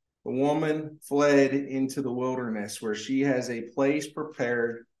 The woman fled into the wilderness where she has a place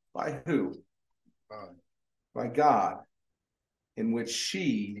prepared by who? By God, in which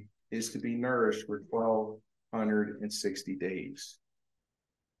she is to be nourished for 1,260 days.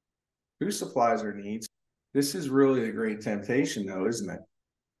 Who supplies her needs? This is really a great temptation, though, isn't it?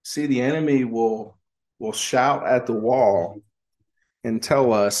 See, the enemy will shout at the wall and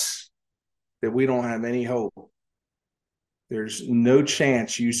tell us that we don't have any hope. There's no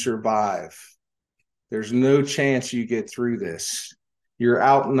chance you survive. There's no chance you get through this. You're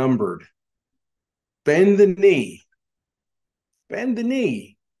outnumbered. Bend the knee. Bend the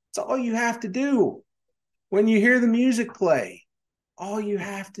knee. It's all you have to do. When you hear the music play, all you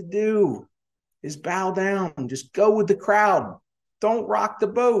have to do is bow down. Just go with the crowd. Don't rock the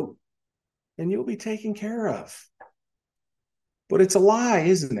boat, and you'll be taken care of. But it's a lie,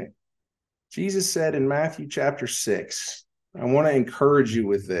 isn't it? Jesus said in Matthew chapter 6, I want to encourage you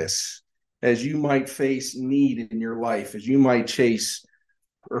with this, as you might face need in your life, as you might chase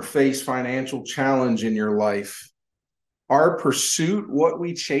or face financial challenge in your life. Our pursuit, what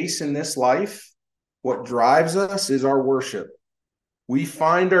we chase in this life, what drives us is our worship. We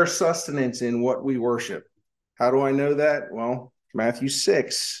find our sustenance in what we worship. How do I know that? Well, Matthew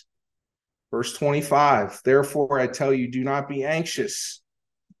 6, verse 25. Therefore, I tell you, do not be anxious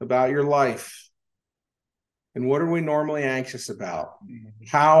about your life. And what are we normally anxious about?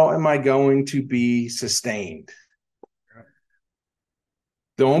 How am I going to be sustained?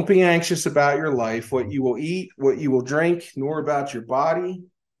 Don't be anxious about your life, what you will eat, what you will drink, nor about your body,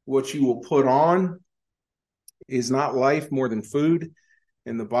 what you will put on. Is not life more than food,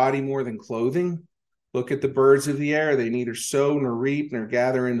 and the body more than clothing? Look at the birds of the air. They neither sow nor reap nor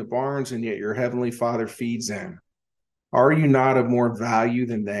gather into barns, and yet your heavenly Father feeds them. Are you not of more value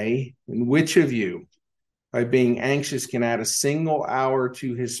than they? And which of you, by being anxious, can add a single hour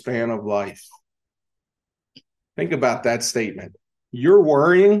to his span of life? Think about that statement. You're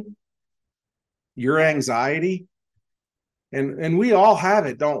worrying, your anxiety, and we all have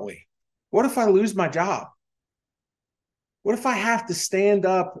it, don't we? What if I lose my job? What if I have to stand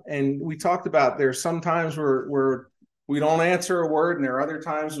up? And we talked about there's some times where we don't answer a word, and there are other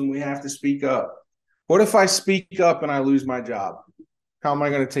times when we have to speak up. What if I speak up and I lose my job? How am I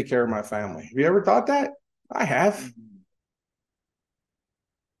going to take care of my family? Have you ever thought that? I have.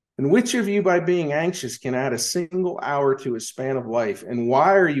 And which of you, by being anxious, can add a single hour to his span of life? And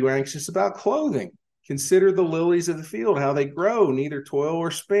why are you anxious about clothing? Consider the lilies of the field, how they grow, neither toil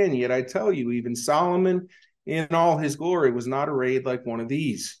or spin. Yet I tell you, even Solomon in all his glory was not arrayed like one of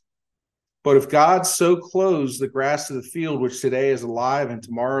these. But if God so clothes the grass of the field, which today is alive and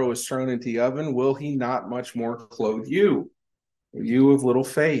tomorrow is thrown into the oven, will he not much more clothe you, you of little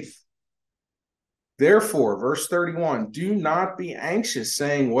faith? Therefore, verse 31, do not be anxious,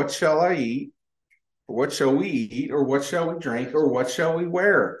 saying, what shall I eat? Or what shall we eat? Or what shall we drink? Or what shall we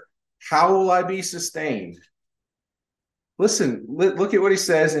wear? How will I be sustained? Listen, look at what he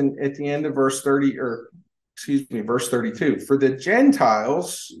says at the end of verse 32. For the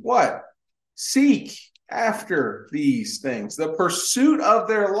Gentiles, what? Seek after these things. The pursuit of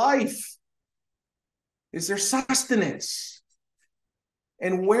their life is their sustenance.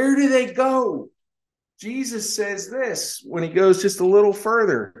 And where do they go? Jesus says this when he goes just a little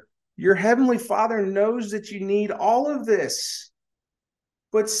further. Your heavenly Father knows that you need all of this.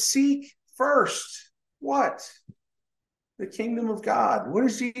 But seek first what? The kingdom of God. What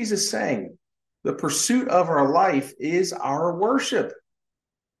is Jesus saying? The pursuit of our life is our worship.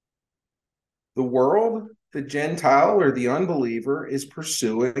 The world, the Gentile or the unbeliever, is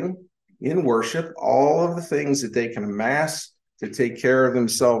pursuing in worship all of the things that they can amass to take care of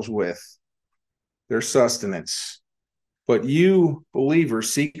themselves with, their sustenance. But you,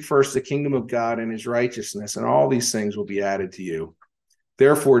 believers, seek first the kingdom of God and his righteousness, and all these things will be added to you.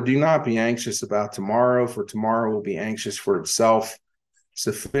 Therefore, do not be anxious about tomorrow, for tomorrow will be anxious for itself.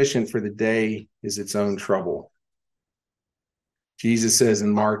 Sufficient for the day is its own trouble. Jesus says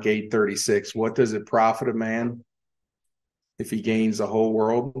in Mark 8:36, what does it profit a man if he gains the whole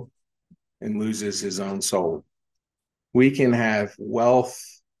world and loses his own soul? We can have wealth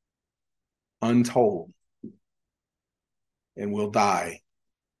untold. And we'll die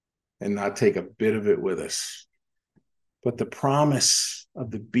and not take a bit of it with us. But the promise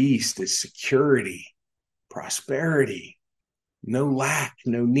of the beast is security, prosperity, no lack,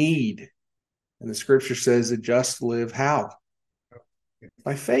 no need. And the scripture says the just live how?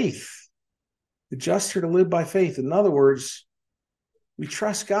 By faith. The just are to live by faith. In other words, we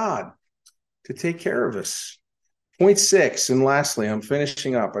trust God to take care of us. Point 6, and lastly, I'm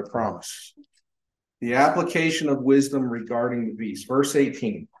finishing up, I promise. The application of wisdom regarding the beast. Verse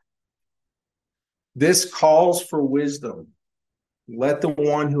 18. This calls for wisdom. Let the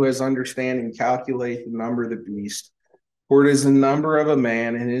one who has understanding calculate the number of the beast, for it is the number of a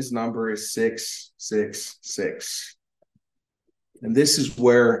man, and his number is 666. And this is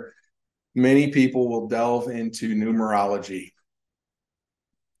where many people will delve into numerology.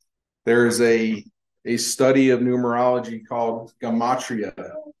 There is a study of numerology called gematria,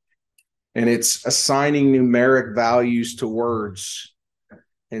 and it's assigning numeric values to words.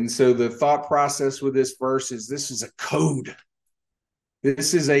 And so the thought process with this verse is this is a code.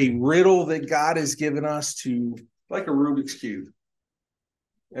 This is a riddle that God has given us to, like a Rubik's Cube.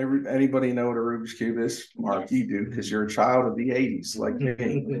 Anybody know what a Rubik's Cube is? Mark, you do, because you're a child of the 80s, like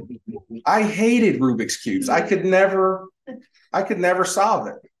me. I hated Rubik's Cubes. I could never solve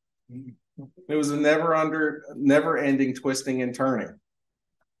it. It was a never-ending twisting and turning.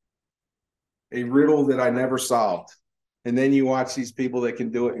 A riddle that I never solved. And then you watch these people that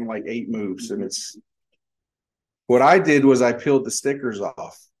can do it in like 8 moves, and it's what I did was I peeled the stickers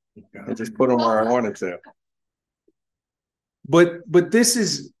off and just put them where I wanted to. But this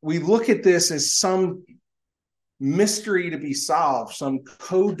is, we look at this as some mystery to be solved, some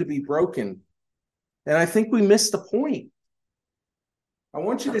code to be broken. And I think we missed the point. I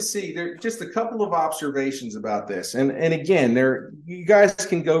want you to see there just a couple of observations about this. And again, you guys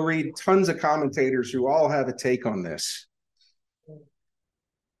can go read tons of commentators who all have a take on this.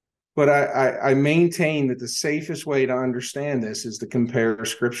 But I maintain that the safest way to understand this is to compare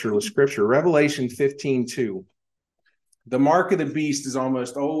scripture with scripture. Revelation 15:2. The mark of the beast is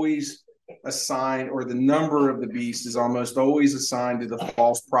almost always assigned, or the number of the beast is almost always assigned to the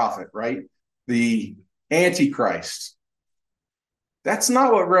false prophet, right? The Antichrist. That's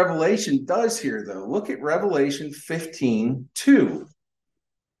not what Revelation does here, though. Look at Revelation 15:2.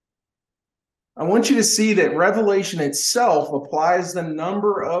 I want you to see that Revelation itself applies the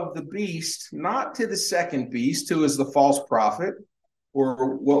number of the beast, not to the second beast, who is the false prophet,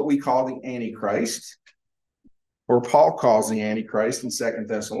 or what we call the Antichrist, or Paul calls the Antichrist in 2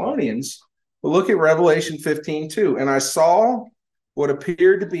 Thessalonians. But look at Revelation 15:2. And I saw what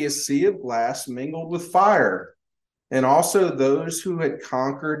appeared to be a sea of glass mingled with fire, and also those who had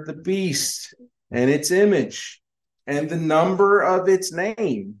conquered the beast and its image and the number of its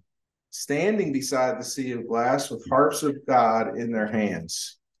name, standing beside the sea of glass with harps of God in their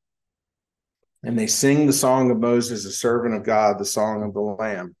hands. And they sing the song of Moses, the servant of God, the song of the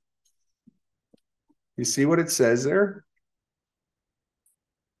Lamb. You see what it says there?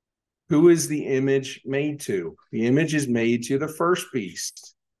 Who is the image made to? The image is made to the first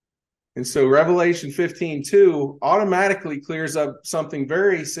beast. And so Revelation 15:2 automatically clears up something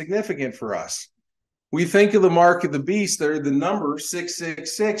very significant for us. We think of the mark of the beast, they're the number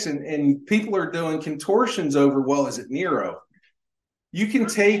 666, and people are doing contortions over, well, is it Nero? You can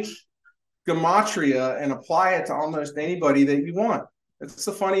take gematria and apply it to almost anybody that you want. That's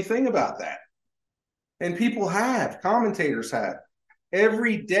the funny thing about that. And people have, commentators have.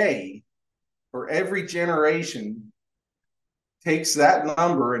 Every day or every generation takes that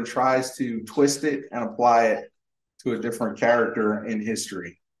number and tries to twist it and apply it to a different character in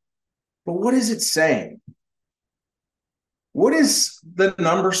history. But what is it saying? What is the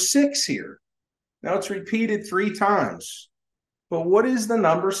number 6 here? Now it's repeated 3 times. But what is the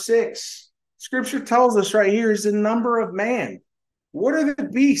number 6? Scripture tells us right here is the number of man. What are the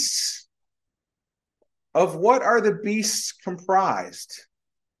beasts? Of what are the beasts comprised?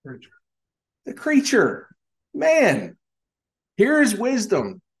 The creature, man. Here is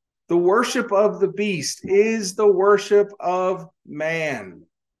wisdom. The worship of the beast is the worship of man.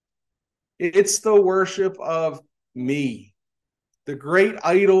 It's the worship of me. The great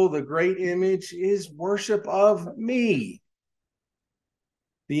idol, the great image is worship of me.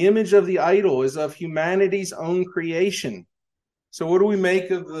 The image of the idol is of humanity's own creation. So what do we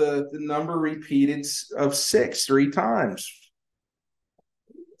make of the number repeated of 6 3 times?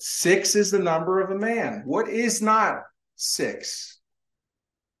 6 is the number of a man. What is not 6?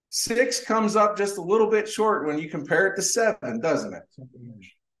 6 comes up just a little bit short when you compare it to 7, doesn't it?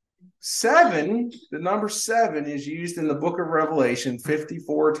 7, the number 7 is used in the book of Revelation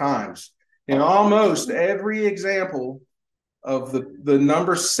 54 times. In almost every example of the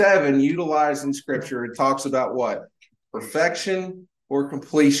number 7 utilized in Scripture, it talks about what? Perfection or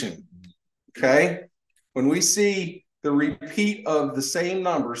completion. Okay? When we see the repeat of the same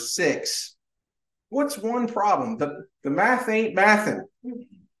number, 6, what's one problem? The math ain't mathing.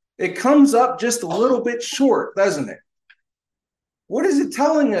 It comes up just a little bit short, doesn't it? What is it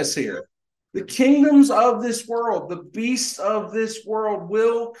telling us here? The kingdoms of this world, the beasts of this world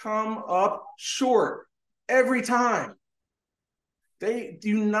will come up short every time. They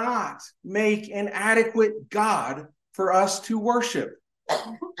do not make an adequate God for us to worship.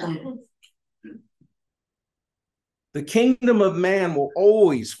 The kingdom of man will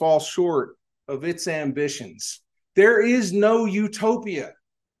always fall short of its ambitions. There is no utopia.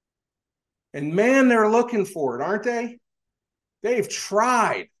 And man, they're looking for it, aren't they? They've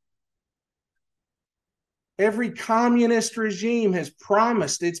tried. Every communist regime has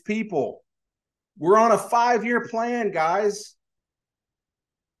promised its people, we're on a 5-year plan, guys.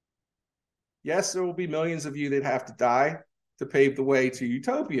 Yes, there will be millions of you that have to die to pave the way to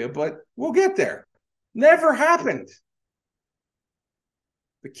utopia, but we'll get there. Never happened.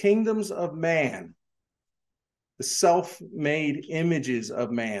 The kingdoms of man, the self-made images of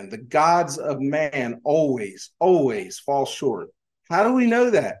man, the gods of man always fall short. How do we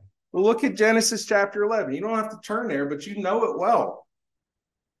know that? Well, look at Genesis chapter 11. You don't have to turn there, but you know it well.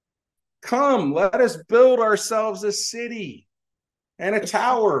 Come, let us build ourselves a city and a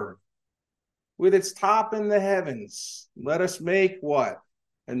tower with its top in the heavens. Let us make what?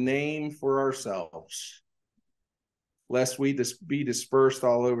 A name for ourselves, lest we be dispersed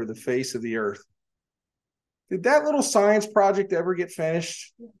all over the face of the earth. Did that little science project ever get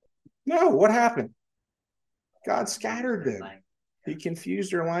finished? No. What happened? God scattered them. He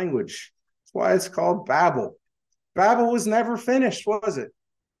confused their language. That's why it's called Babel. Babel was never finished, was it?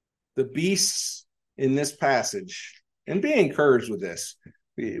 The beasts in this passage, and be encouraged with this.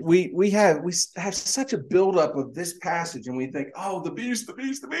 We have such a buildup of this passage, and we think, oh, the beast.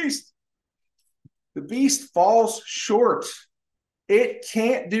 The beast falls short. It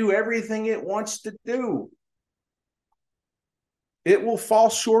can't do everything it wants to do. It will fall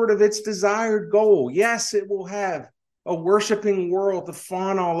short of its desired goal. Yes, it will have a worshiping world to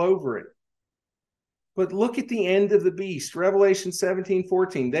fawn all over it. But look at the end of the beast, Revelation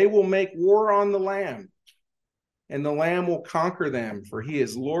 17:14. They will make war on the Lamb, and the Lamb will conquer them, for he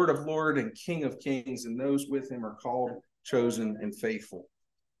is Lord of lords and King of kings, and those with him are called, chosen, and faithful.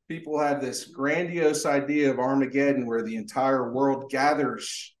 People have this grandiose idea of Armageddon where the entire world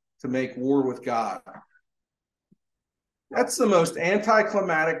gathers to make war with God. That's the most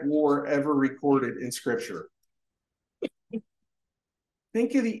anticlimactic war ever recorded in Scripture.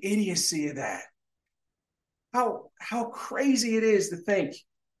 Think of the idiocy of that. How crazy it is to think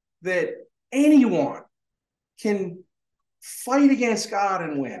that anyone can fight against God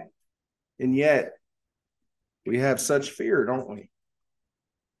and win. And yet, we have such fear, don't we?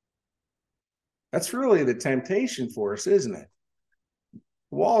 That's really the temptation for us, isn't it?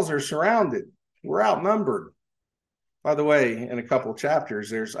 The walls are surrounded. We're outnumbered. By the way, in a couple of chapters,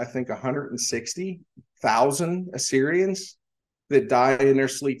 there's, I think, 160,000 Assyrians that die in their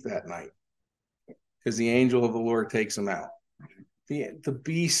sleep that night because the angel of the Lord takes them out. The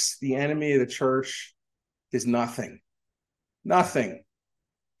beast, the enemy of the church, is nothing. Nothing.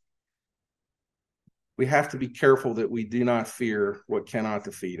 We have to be careful that we do not fear what cannot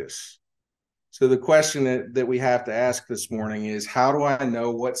defeat us. So the question that we have to ask this morning is, how do I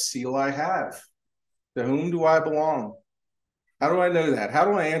know what seal I have? To whom do I belong? How do I know that? How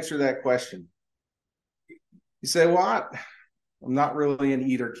do I answer that question? You say, well, I'm not really in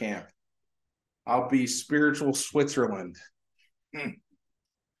either camp. I'll be spiritual Switzerland.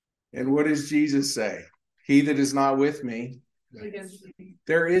 And what does Jesus say? He that is not with me,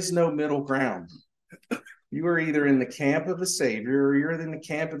 there is no middle ground. You are either in the camp of the Savior or you're in the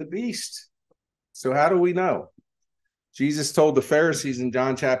camp of the beast. So how do we know? Jesus told the Pharisees in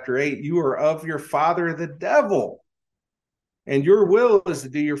John chapter 8, you are of your father, the devil, and your will is to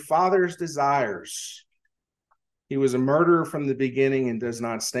do your father's desires. He was a murderer from the beginning and does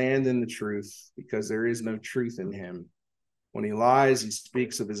not stand in the truth because there is no truth in him. When he lies, he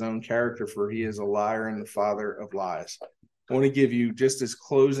speaks of his own character, for he is a liar and the father of lies. I want to give you, just as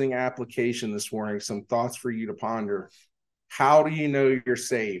closing application this morning, some thoughts for you to ponder. How do you know you're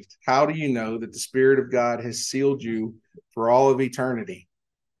saved? How do you know that the Spirit of God has sealed you for all of eternity?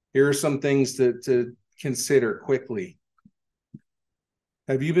 Here are some things to consider quickly.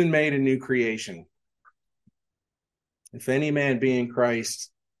 Have you been made a new creation? If any man be in Christ,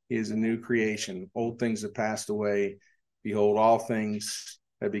 he is a new creation. Old things have passed away. Behold, all things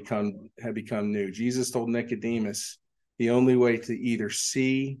had become new. Jesus told Nicodemus, the only way to either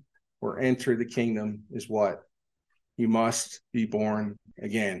see or enter the kingdom is what? You must be born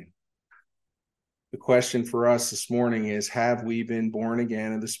again. The question for us this morning is, have we been born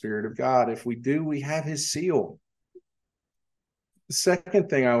again of the Spirit of God? If we do, we have his seal. The second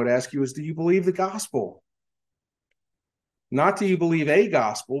thing I would ask you is, do you believe the gospel? Not do you believe a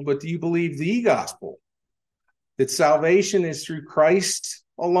gospel, but do you believe the gospel? That salvation is through Christ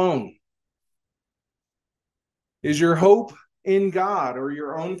alone. Is your hope in God or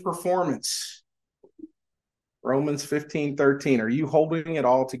your own performance? Romans 15:13. Are you holding it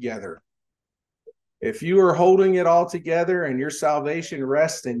all together? If you are holding it all together and your salvation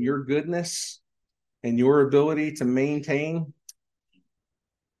rests in your goodness and your ability to maintain,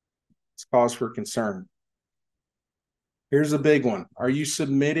 it's cause for concern. Here's a big one. Are you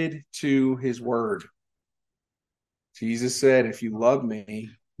submitted to his word? Jesus said, if you love me,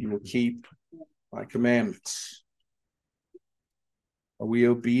 you will keep my commandments. Are we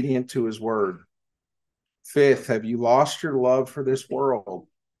obedient to his word? Fifth, have you lost your love for this world?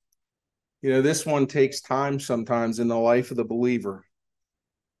 This one takes time sometimes in the life of the believer.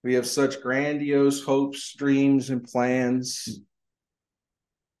 We have such grandiose hopes, dreams, and plans.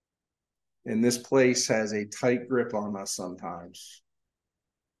 And this place has a tight grip on us sometimes.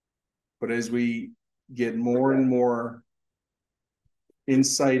 But as we get more and more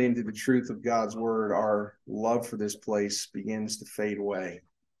insight into the truth of God's word, our love for this place begins to fade away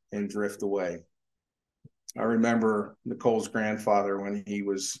and drift away. I remember Nicole's grandfather when he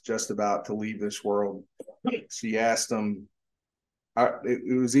was just about to leave this world. She asked him,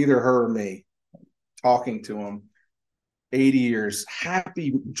 it was either her or me, talking to him, 80 years,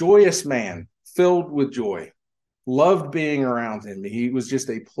 happy, joyous man, filled with joy, loved being around him. He was just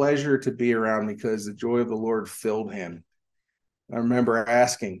a pleasure to be around because the joy of the Lord filled him. I remember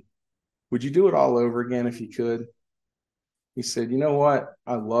asking, would you do it all over again if you could? He said, you know what?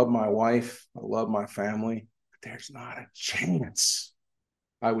 I love my wife. I love my family. But there's not a chance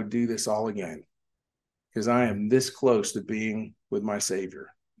I would do this all again because I am this close to being with my Savior.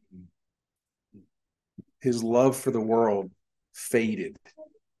 His love for the world faded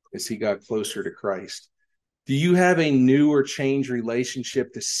as he got closer to Christ. Do you have a new or changed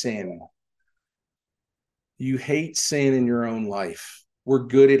relationship to sin? You hate sin in your own life. We're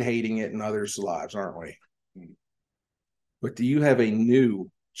good at hating it in others' lives, aren't we? But do you have a new,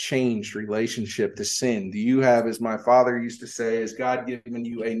 changed relationship to sin? Do you have, as my father used to say, has God given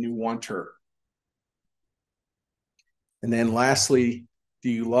you a new wanter? And then lastly, do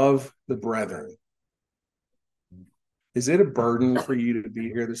you love the brethren? Is it a burden for you to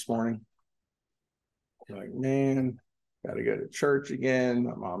be here this morning? You're like, man, got to go to church again.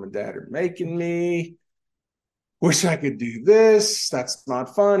 My mom and dad are making me. Wish I could do this. That's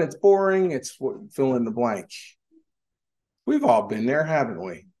not fun. It's boring. It's fill in the blank. We've all been there, haven't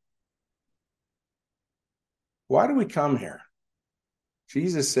we? Why do we come here?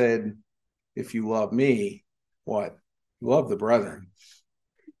 Jesus said, if you love me, what? Love the brethren.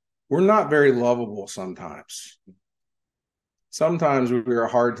 We're not very lovable sometimes. Sometimes we are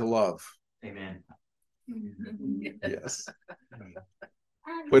hard to love. Amen. Yes.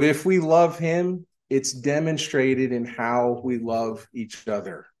 But if we love him, it's demonstrated in how we love each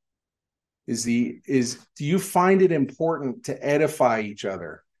other. Do you find it important to edify each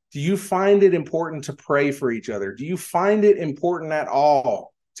other? Do you find it important to pray for each other? Do you find it important at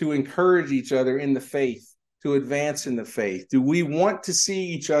all to encourage each other in the faith, to advance in the faith? Do we want to see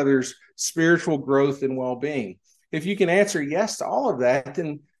each other's spiritual growth and well-being? If you can answer yes to all of that,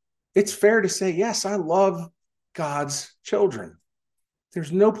 then it's fair to say, yes, I love God's children.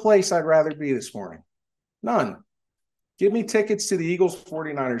 There's no place I'd rather be this morning. None. Give me tickets to the Eagles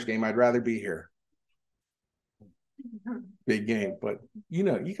 49ers game. I'd rather be here. Big game, but you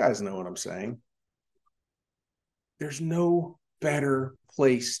guys know what I'm saying. There's no better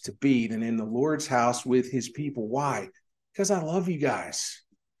place to be than in the Lord's house with his people. Why? Because I love you guys.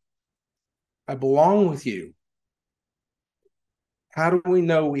 I belong with you. How do we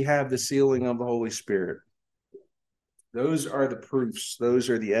know we have the sealing of the Holy Spirit? Those are the proofs. Those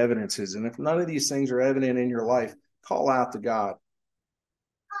are the evidences. And if none of these things are evident in your life, call out to God.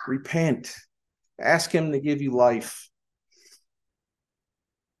 Repent. Ask him to give you life.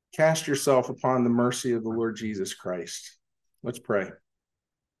 Cast yourself upon the mercy of the Lord Jesus Christ. Let's pray.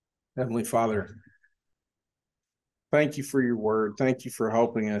 Heavenly Father, thank you for your word. Thank you for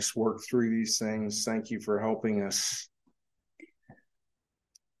helping us work through these things. Thank you for helping us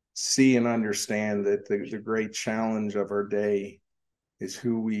see and understand that the great challenge of our day is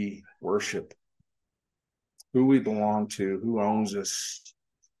who we worship, who we belong to, who owns us.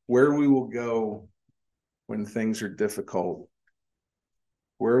 where we will go when things are difficult,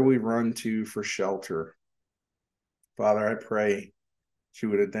 where we run to for shelter. Father, I pray that you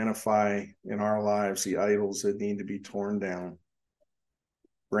would identify in our lives the idols that need to be torn down.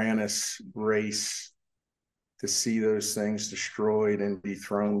 Grant us grace to see those things destroyed and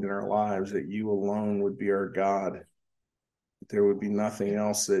dethroned in our lives, that you alone would be our God, that there would be nothing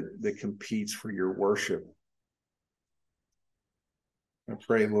else that competes for your worship. I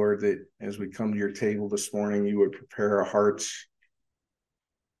pray, Lord, that as we come to your table this morning, you would prepare our hearts.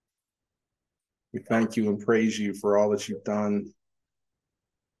 We thank you and praise you for all that you've done.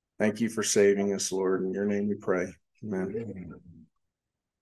 Thank you for saving us, Lord. In your name we pray. Amen.